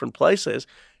revitalization in different places.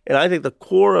 And I think the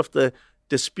core of the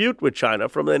dispute with China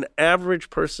from an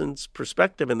average person's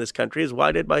perspective in this country is,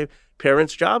 why did my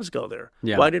parents' jobs go there?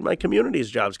 Yeah. Why did my community's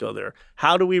jobs go there?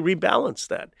 How do we rebalance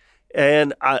that?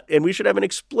 And we should have an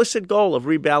explicit goal of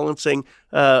rebalancing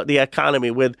the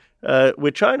economy with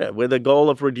China, with a goal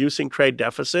of reducing trade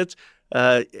deficits.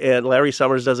 And Larry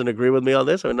Summers doesn't agree with me on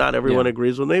this. I mean, not everyone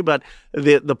agrees with me, but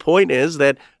the point is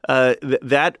that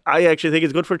that I actually think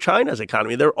is good for China's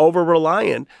economy. They're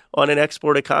over-reliant on an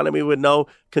export economy with no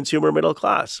consumer middle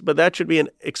class. But that should be an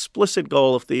explicit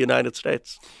goal of the United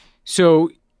States. So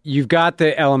you've got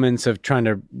the elements of trying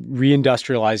to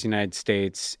reindustrialize the United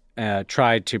States,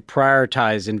 try to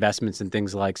prioritize investments in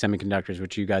things like semiconductors,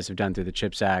 which you guys have done through the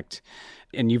CHIPS Act.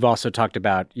 And you've also talked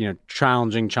about,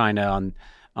 challenging China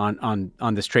on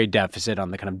this trade deficit,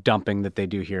 on the kind of dumping that they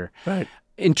do here. Right.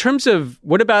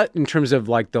 What about in terms of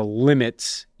like the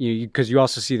limits? Because you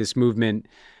also see this movement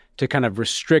to kind of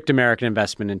restrict American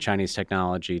investment in Chinese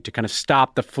technology, to kind of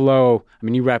stop the flow. I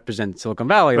mean, you represent Silicon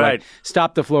Valley, right? Like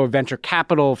stop the flow of venture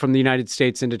capital from the United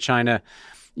States into China.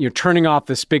 Turning off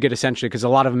the spigot essentially, because a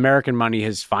lot of American money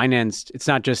has financed. It's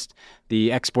not just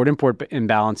the export-import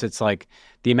imbalance. It's like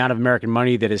the amount of American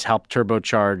money that has helped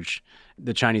turbocharge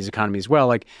the Chinese economy as well.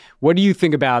 Like, what do you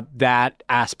think about that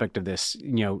aspect of this?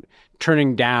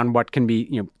 Turning down what can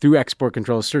be, through export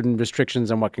controls, certain restrictions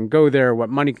on what can go there,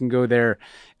 what money can go there.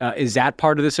 Is that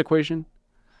part of this equation?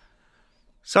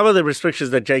 Some of the restrictions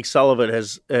that Jake Sullivan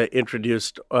has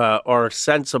introduced are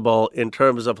sensible in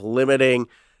terms of limiting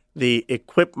the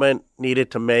equipment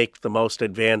needed to make the most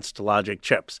advanced logic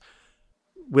chips,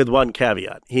 with one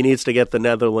caveat. He needs to get the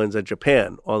Netherlands and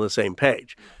Japan on the same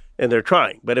page. And they're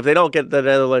trying. But if they don't get the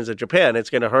Netherlands and Japan, it's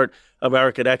going to hurt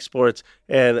American exports,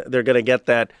 and they're going to get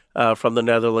that from the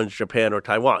Netherlands, Japan, or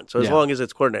Taiwan. So as long as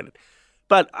it's coordinated.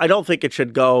 But I don't think it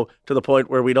should go to the point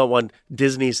where we don't want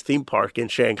Disney's theme park in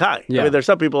Shanghai. Yeah. I mean, there's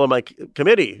some people on my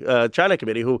committee, China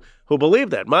committee, who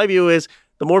believe that. My view is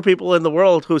the more people in the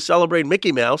world who celebrate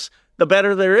Mickey Mouse, the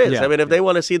better there is. Yeah. I mean, if they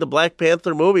want to see the Black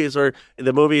Panther movies or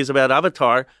the movies about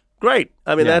Avatar, great.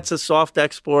 I mean, that's a soft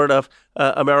export of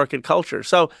American culture.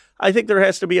 So I think there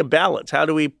has to be a balance. How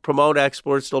do we promote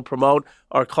exports, still promote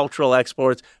our cultural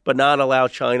exports, but not allow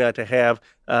China to have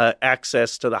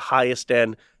access to the highest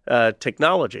end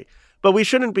technology? But we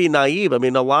shouldn't be naive. I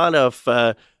mean, a lot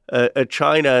of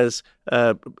China's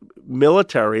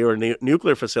military or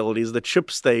nuclear facilities, the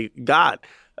chips they got,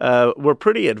 were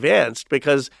pretty advanced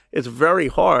because it's very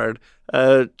hard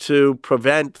to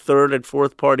prevent third and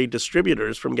fourth party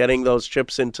distributors from getting those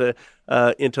chips into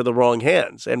the wrong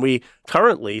hands. And we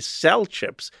currently sell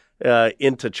chips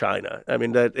into China. I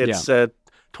mean, it's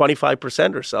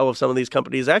 25% or so of some of these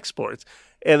companies' exports.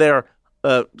 And there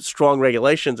are strong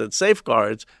regulations and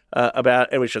safeguards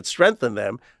and we should strengthen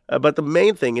them. But the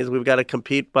main thing is we've got to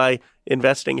compete by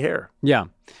investing here. Yeah.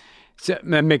 So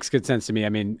that makes good sense to me. I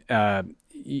mean,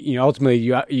 ultimately,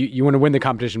 you want to win the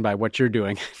competition by what you're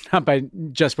doing, not by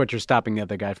just what you're stopping the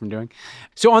other guy from doing.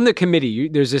 So on the committee,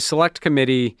 there's a select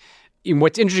committee. And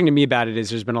what's interesting to me about it is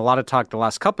there's been a lot of talk the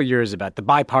last couple of years about the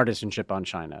bipartisanship on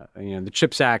China. The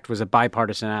CHIPS Act was a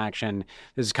bipartisan action.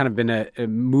 There's kind of been a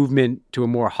movement to a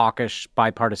more hawkish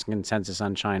bipartisan consensus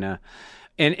on China.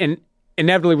 And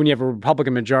inevitably, when you have a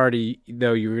Republican majority,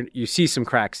 though, you see some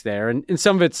cracks there. And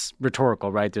some of it's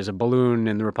rhetorical, right? There's a balloon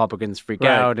and the Republicans freak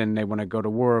out and they want to go to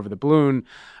war over the balloon.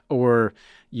 Or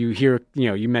you hear,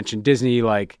 you mentioned Disney,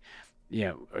 like,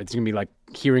 it's going to be like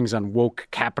hearings on woke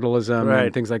capitalism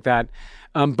and things like that.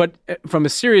 But from a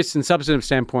serious and substantive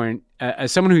standpoint,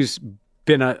 as someone who's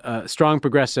been a strong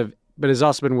progressive, but has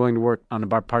also been willing to work on a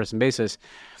bipartisan basis,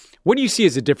 what do you see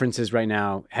as the differences right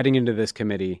now heading into this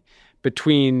committee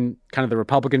between kind of the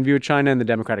Republican view of China and the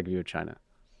Democratic view of China?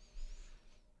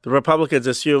 The Republicans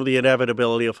assume the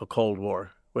inevitability of a Cold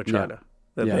War with China,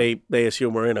 that they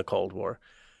assume we're in a Cold War.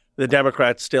 The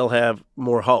Democrats still have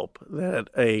more hope that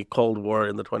a Cold War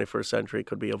in the 21st century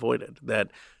could be avoided,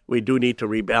 that we do need to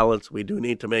rebalance. We do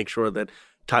need to make sure that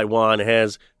Taiwan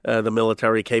has the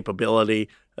military capability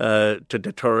to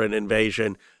deter an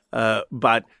invasion,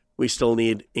 but we still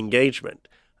need engagement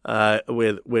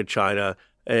with China.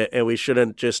 And we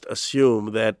shouldn't just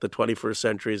assume that the 21st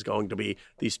century is going to be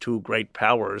these two great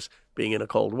powers being in a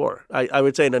Cold War. I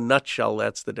would say in a nutshell,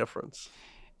 that's the difference.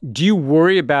 Do you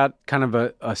worry about kind of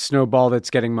a snowball that's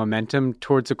getting momentum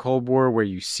towards a Cold War where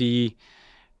you see,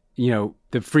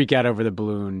 the freak out over the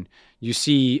balloon, you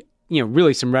see,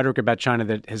 really some rhetoric about China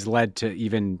that has led to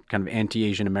even kind of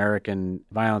anti-Asian American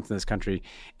violence in this country,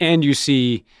 and you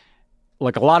see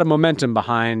like a lot of momentum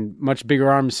behind much bigger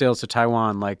arms sales to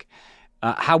Taiwan? Like,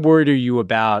 how worried are you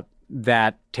about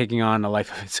that taking on a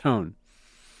life of its own?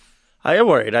 I am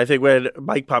worried. I think when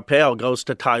Mike Pompeo goes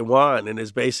to Taiwan and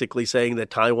is basically saying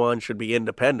that Taiwan should be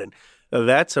independent,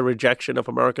 that's a rejection of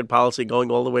American policy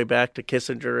going all the way back to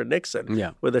Kissinger and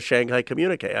Nixon with the Shanghai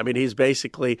Communique. I mean, he's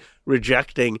basically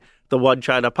rejecting the one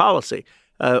China policy,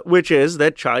 which is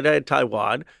that China and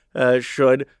Taiwan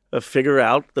should figure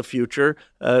out the future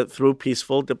through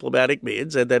peaceful diplomatic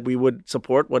means, and that we would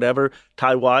support whatever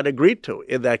Taiwan agreed to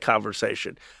in that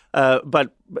conversation.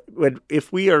 But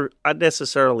if we are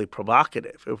unnecessarily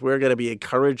provocative, if we're going to be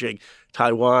encouraging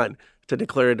Taiwan to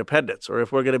declare independence, or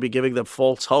if we're going to be giving them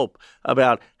false hope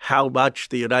about how much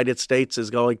the United States is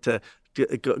going to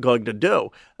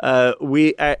do,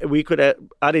 we could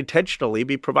unintentionally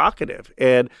be provocative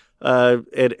and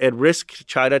risk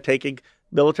China taking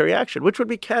military action, which would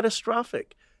be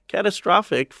catastrophic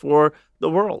for the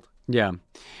world. Yeah.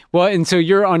 Well, and so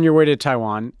you're on your way to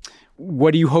Taiwan.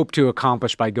 What do you hope to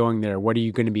accomplish by going there? What are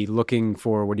you going to be looking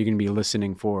for? What are you going to be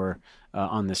listening for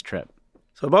on this trip?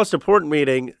 So the most important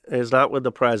meeting is not with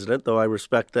the president, though I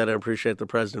respect that and appreciate the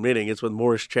president meeting. It's with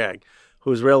Morris Chang,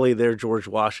 who's really their George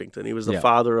Washington. He was the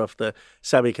father of the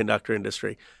semiconductor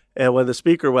industry. And when the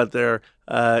speaker went there,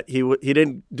 he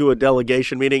didn't do a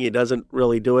delegation meeting. He doesn't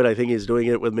really do it. I think he's doing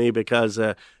it with me because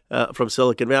from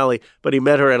Silicon Valley. But he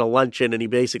met her at a luncheon, and he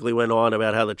basically went on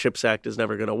about how the CHIPS Act is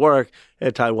never going to work,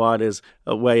 and Taiwan is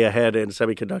way ahead in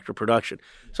semiconductor production.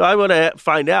 So I want to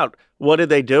find out, what did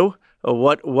they do?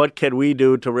 What can we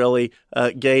do to really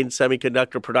gain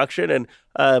semiconductor production? And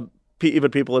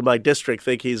even people in my district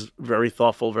think he's very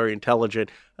thoughtful, very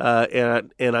intelligent,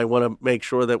 and I want to make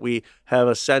sure that we have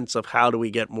a sense of how do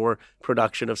we get more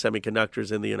production of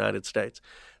semiconductors in the United States.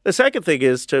 The second thing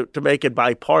is to make it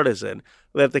bipartisan,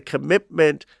 that the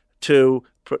commitment to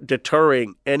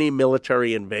deterring any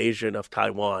military invasion of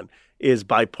Taiwan is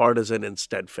bipartisan and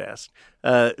steadfast,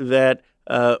 that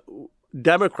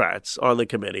Democrats on the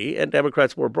committee and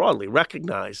Democrats more broadly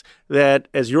recognize that,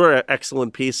 as your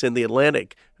excellent piece in The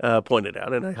Atlantic pointed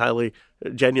out, and I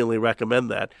genuinely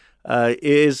recommend that,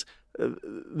 is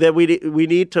that we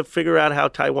need to figure out how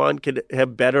Taiwan can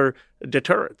have better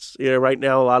deterrence. Right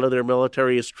now, a lot of their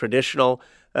military is traditional.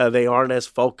 They aren't as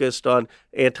focused on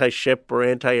anti-ship or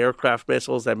anti-aircraft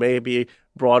missiles. That may be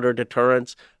broader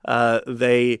deterrence.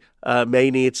 They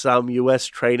may need some U.S.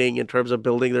 training in terms of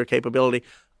building their capability.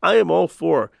 I am all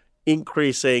for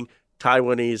increasing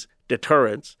Taiwanese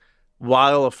deterrence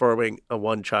while affirming a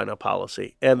one China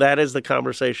policy. And that is the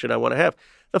conversation I want to have.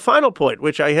 The final point,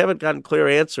 which I haven't gotten clear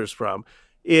answers from,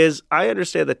 is I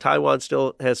understand that Taiwan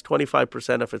still has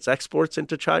 25% of its exports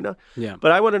into China. Yeah.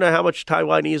 But I want to know how much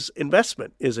Taiwanese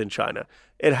investment is in China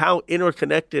and how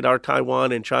interconnected are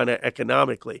Taiwan and China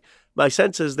economically. My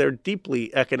sense is they're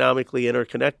deeply economically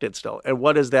interconnected still. And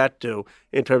what does that do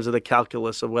in terms of the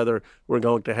calculus of whether we're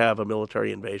going to have a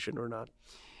military invasion or not?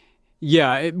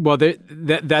 Yeah, well,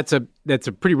 that's a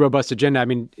pretty robust agenda. I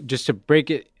mean, just to break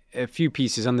it a few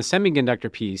pieces on the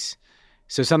semiconductor piece,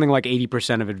 so something like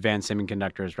 80% of advanced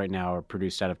semiconductors right now are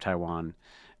produced out of Taiwan.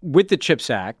 With the CHIPS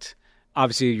Act,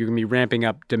 obviously you're going to be ramping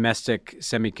up domestic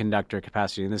semiconductor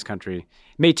capacity in this country.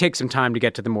 It may take some time to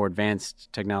get to the more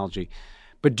advanced technology.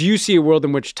 But do you see a world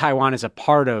in which Taiwan is a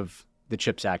part of the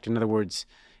CHIPS Act? In other words,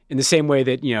 in the same way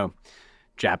that,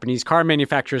 Japanese car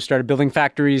manufacturers started building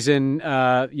factories in,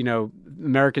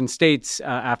 American states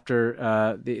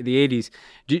after the 80s.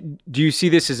 Do you see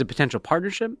this as a potential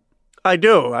partnership? I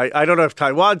do. I don't know if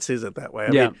Taiwan sees it that way. I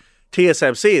mean,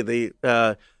 TSMC,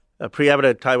 the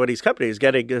preeminent Taiwanese company, is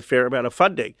getting a fair amount of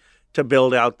funding to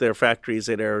build out their factories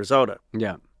in Arizona.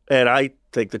 Yeah. And I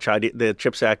think the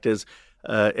CHIPS Act is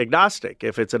agnostic.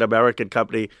 If it's an American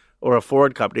company or a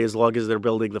foreign company, as long as they're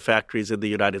building the factories in the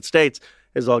United States,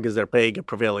 as long as they're paying a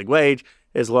prevailing wage,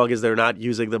 as long as they're not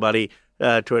using the money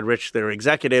to enrich their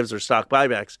executives or stock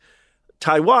buybacks.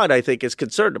 Taiwan, I think, is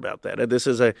concerned about that. And this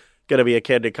is going to be a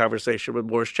candid conversation with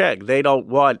Morris Chang. They don't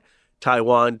want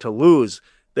Taiwan to lose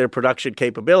their production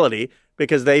capability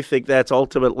because they think that's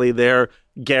ultimately their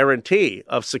guarantee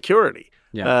of security.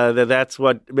 Yeah. That's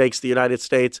what makes the United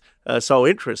States so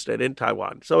interested in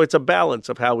Taiwan. So it's a balance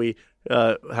of how we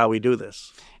do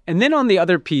this. And then on the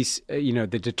other piece, the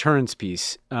deterrence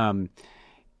piece,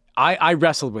 I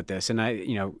wrestled with this, and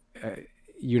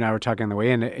you and I were talking on the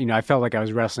way in. I felt like I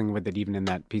was wrestling with it even in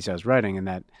that piece I was writing, and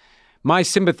that my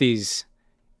sympathies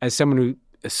as someone who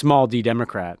a small D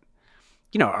Democrat,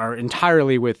 are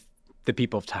entirely with the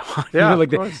people of Taiwan.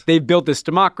 Yeah, they've built this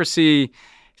democracy.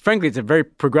 Frankly, it's a very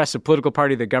progressive political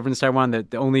party that governs Taiwan.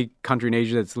 The only country in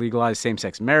Asia that's legalized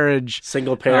same-sex marriage,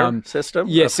 single-payer system,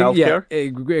 yes, healthcare,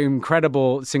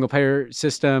 incredible single-payer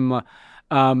system,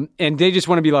 and they just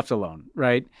want to be left alone,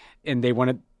 right? And they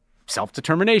want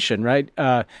self-determination, right?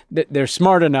 They're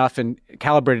smart enough and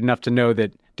calibrated enough to know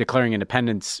that declaring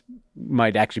independence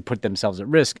might actually put themselves at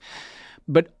risk.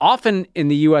 But often in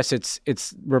the U.S.,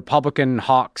 it's Republican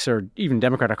hawks or even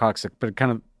Democratic hawks, but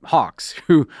kind of hawks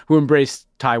who embrace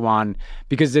Taiwan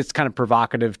because it's kind of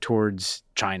provocative towards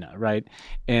China, right?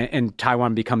 And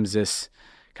Taiwan becomes this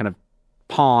kind of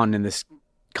pawn in this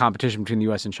competition between the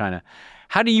U.S. and China.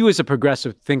 How do you as a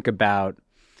progressive think about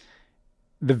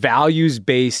the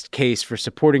values-based case for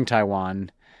supporting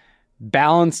Taiwan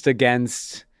balanced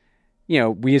against,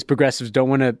 we as progressives don't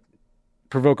want to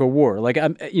provoke a war?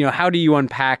 How do you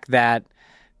unpack that,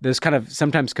 those kind of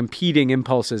sometimes competing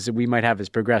impulses that we might have as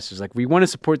progressives? Like, we want to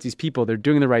support these people, they're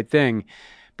doing the right thing,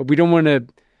 but we don't want to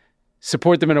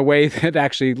support them in a way that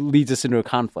actually leads us into a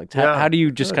conflict. How do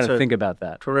you just kind of think about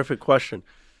that? Terrific question.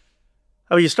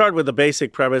 You start with the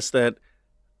basic premise that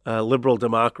liberal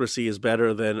democracy is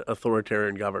better than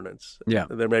authoritarian governance. Yeah.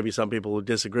 There may be some people who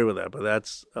disagree with that, but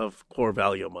that's a core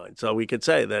value of mine. So we could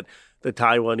say that the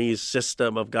Taiwanese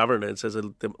system of governance as a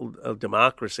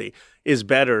democracy is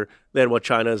better than what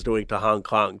China is doing to Hong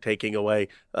Kong, taking away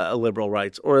liberal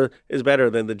rights, or is better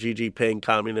than the Xi Jinping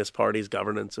Communist Party's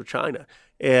governance of China.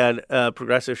 And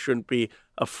progressives shouldn't be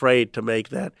afraid to make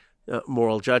that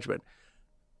moral judgment.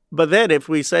 But then if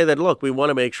we say that, look, we want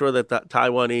to make sure that the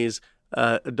Taiwanese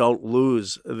don't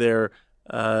lose their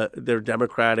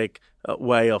democratic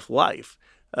way of life,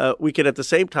 we can at the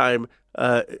same time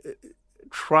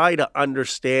try to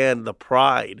understand the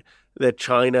pride that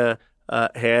China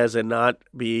has and not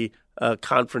be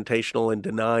confrontational in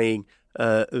denying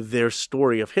their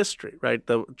story of history, right?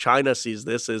 China sees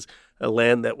this as a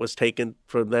land that was taken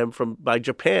from them by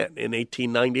Japan in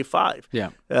 1895. Yeah.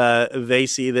 They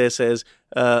see this as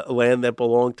a land that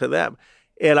belonged to them.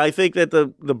 And I think that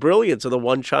the brilliance of the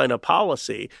one China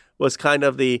policy was kind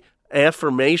of the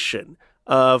affirmation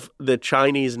of the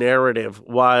Chinese narrative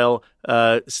while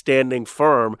standing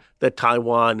firm that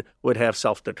Taiwan would have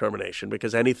self-determination,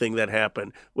 because anything that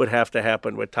happened would have to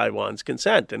happen with Taiwan's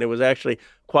consent. And it was actually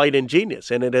quite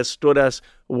ingenious, and it has stood us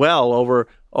well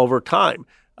over time.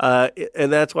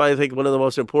 And that's why I think one of the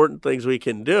most important things we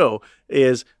can do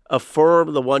is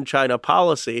affirm the one China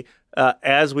policy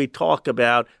as we talk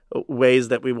about ways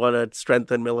that we want to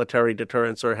strengthen military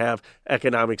deterrence or have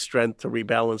economic strength to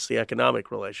rebalance the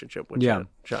economic relationship with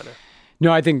China.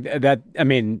 No, I think that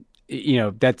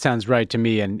sounds right to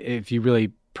me. And if you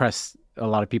really press a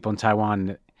lot of people in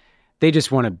Taiwan, they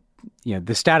just want to,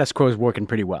 the status quo is working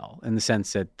pretty well in the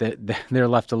sense that they're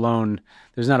left alone.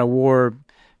 There's not a war,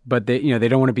 but they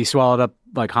don't want to be swallowed up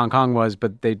like Hong Kong was,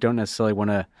 but they don't necessarily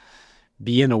want to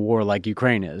be in a war like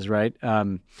Ukraine is, right?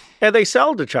 And they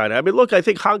sell to China. I mean, look, I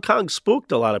think Hong Kong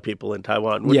spooked a lot of people in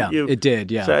Taiwan. It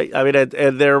did, yeah. Say? I mean,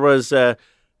 and there was, the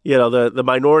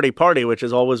minority party, which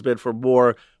has always been for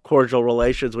more cordial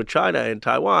relations with China in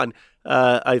Taiwan,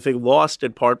 I think lost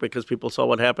in part because people saw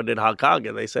what happened in Hong Kong,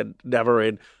 and they said never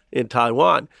in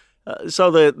Taiwan.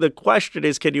 So the question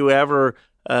is, can you ever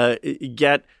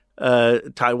get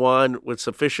Taiwan with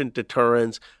sufficient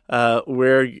deterrence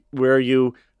where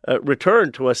you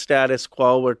return to a status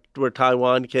quo where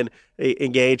Taiwan can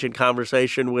engage in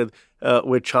conversation with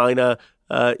China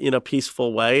in a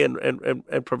peaceful way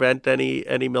and prevent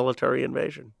any military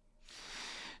invasion.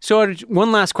 So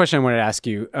one last question I wanted to ask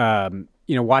you.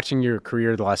 Watching your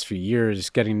career the last few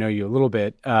years, getting to know you a little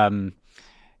bit,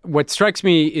 what strikes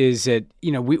me is that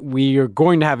we are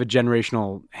going to have a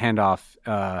generational handoff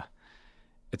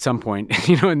at some point.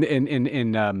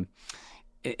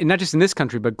 In not just in this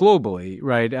country, but globally,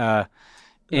 right?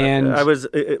 And I was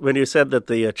when you said that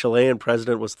the Chilean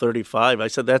president was 35, I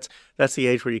said that's the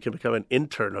age where you can become an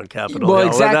intern on Capitol Hill. Well,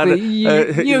 exactly.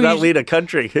 Not lead a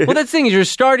country. Well, that's the thing is you're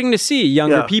starting to see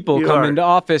younger people come into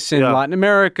office in Latin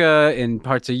America, in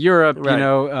parts of Europe,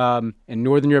 right. In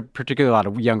Northern Europe, particularly a lot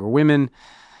of younger women.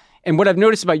 And what I've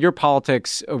noticed about your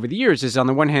politics over the years is, on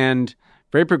the one hand,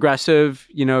 very progressive,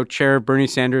 chair of Bernie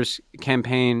Sanders'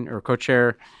 campaign or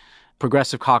co-chair,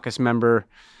 Progressive Caucus member,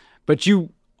 but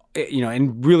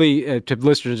and really to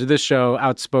listeners of this show,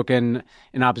 outspoken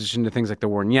in opposition to things like the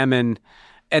war in Yemen,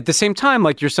 at the same time,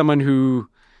 like you're someone who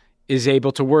is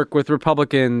able to work with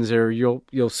Republicans, or you'll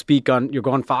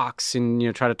go on Fox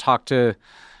and try to talk to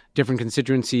different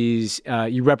constituencies.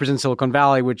 You represent Silicon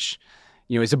Valley, which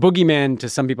is a boogeyman to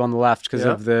some people on the left because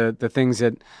of the things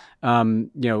that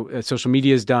social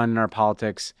media has done in our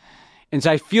politics. And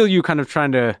so I feel you kind of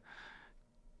trying to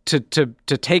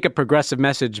take a progressive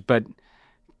message, but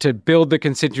to build the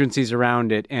constituencies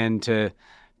around it, and to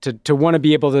want to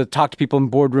be able to talk to people in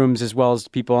boardrooms as well as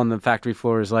people on the factory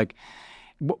floors. Like,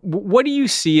 what do you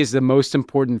see as the most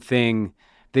important thing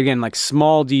that, again, like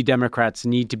small d Democrats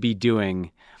need to be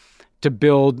doing to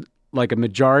build like a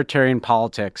majoritarian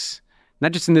politics,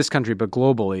 not just in this country, but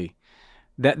globally,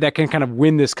 that can kind of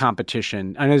win this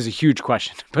competition? I know it's a huge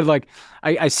question, but like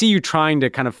I see you trying to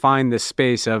kind of find this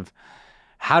space of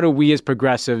how do we as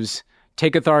progressives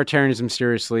take authoritarianism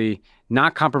seriously,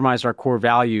 not compromise our core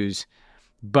values,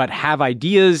 but have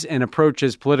ideas and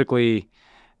approaches politically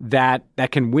that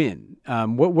can win.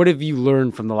 What have you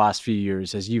learned from the last few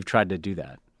years as you've tried to do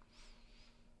that?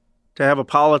 To have a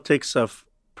politics of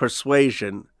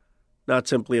persuasion, not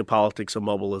simply a politics of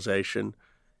mobilization,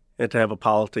 and to have a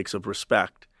politics of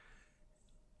respect.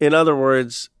 In other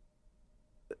words,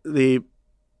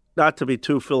 not to be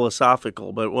too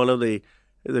philosophical, but one of the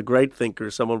great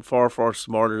thinkers, someone far, far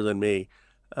smarter than me,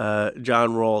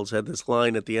 John Rawls, had this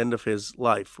line at the end of his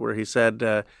life where he said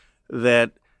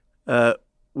that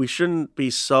we shouldn't be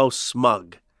so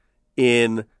smug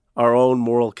in our own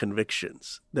moral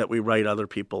convictions that we write other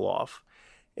people off.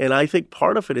 And I think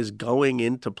part of it is going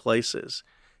into places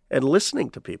and listening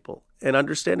to people and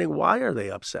understanding, why are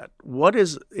they upset? What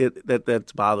is it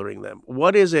that's bothering them?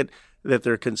 What is it that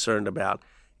they're concerned about?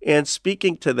 And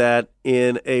speaking to that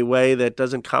in a way that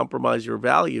doesn't compromise your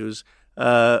values,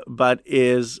 but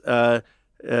is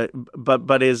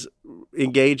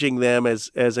engaging them as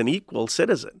an equal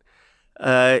citizen.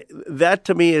 That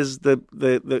to me is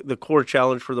the core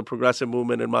challenge for the progressive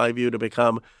movement, in my view, to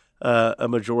become a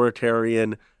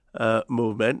majoritarian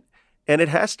movement. And it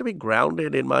has to be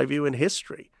grounded, in my view, in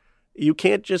history. You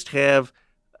can't just have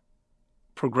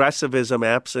progressivism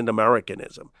absent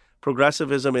Americanism.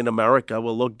 Progressivism in America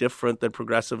will look different than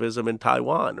progressivism in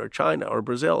Taiwan or China or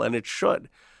Brazil, and it should.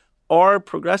 Our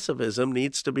progressivism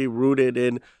needs to be rooted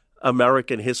in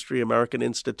American history, American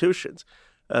institutions.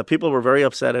 People were very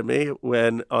upset at me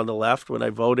on the left, when I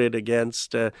voted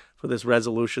against for this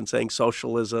resolution saying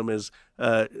socialism is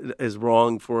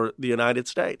wrong for the United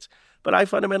States. But I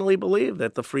fundamentally believe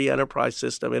that the free enterprise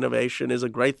system, innovation, is a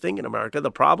great thing in America.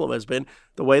 The problem has been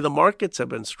the way the markets have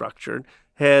been structured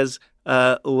has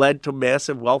led to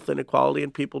massive wealth inequality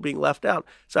and people being left out.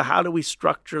 So how do we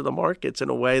structure the markets in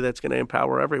a way that's going to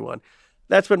empower everyone?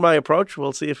 That's been my approach.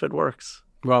 We'll see if it works.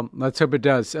 Well, let's hope it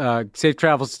does. Safe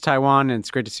travels to Taiwan, and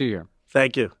it's great to see you here.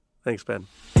 Thank you. Thanks, Ben.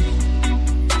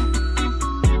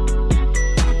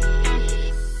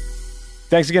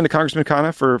 Thanks again to Congressman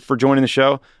Khanna for joining the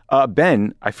show.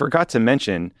 Ben, I forgot to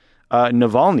mention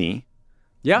Navalny.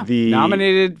 Yeah,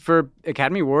 nominated for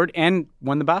Academy Award and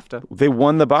won the BAFTA. They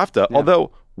won the BAFTA. Yeah.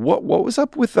 Although, what was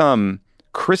up with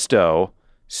Christo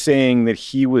saying that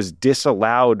he was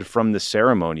disallowed from the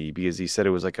ceremony because he said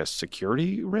it was like a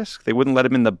security risk? They wouldn't let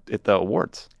him in at the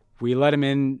awards. We let him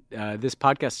in this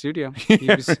podcast studio. He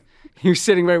was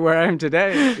sitting right where I am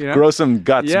today. Grow some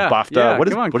guts, BAFTA. Yeah, what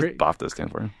does BAFTA stand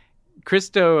for?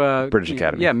 Christo, British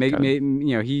Academy. Yeah,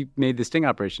 he made the sting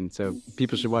operation, so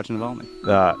people should watch Navalny.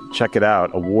 Check it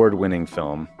out. Award-winning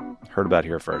film. Heard about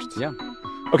here first. Yeah.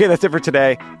 Okay, that's it for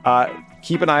today.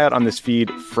 Keep an eye out on this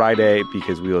feed Friday,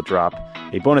 because we will drop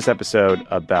a bonus episode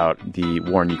about the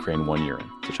war in Ukraine 1 year in.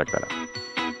 So check that out.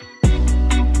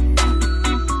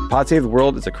 Pod Save the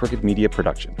World is a Crooked Media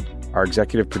production. Our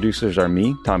executive producers are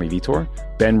me, Tommy Vitor,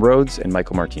 Ben Rhodes, and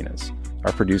Michael Martinez.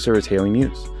 Our producer is Haley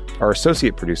Muse. Our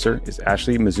associate producer is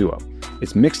Ashley Mizuo.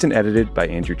 It's mixed and edited by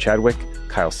Andrew Chadwick,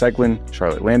 Kyle Seglin,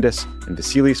 Charlotte Landis, and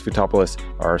Vasilis Foutopoulos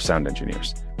are our sound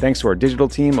engineers. Thanks to our digital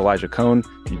team, Elijah Cohn,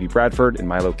 Phoebe Bradford, and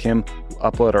Milo Kim, who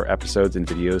upload our episodes and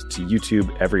videos to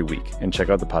YouTube every week. And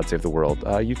check out the Pod Save the World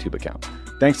YouTube account.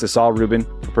 Thanks to Saul Rubin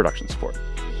for production support.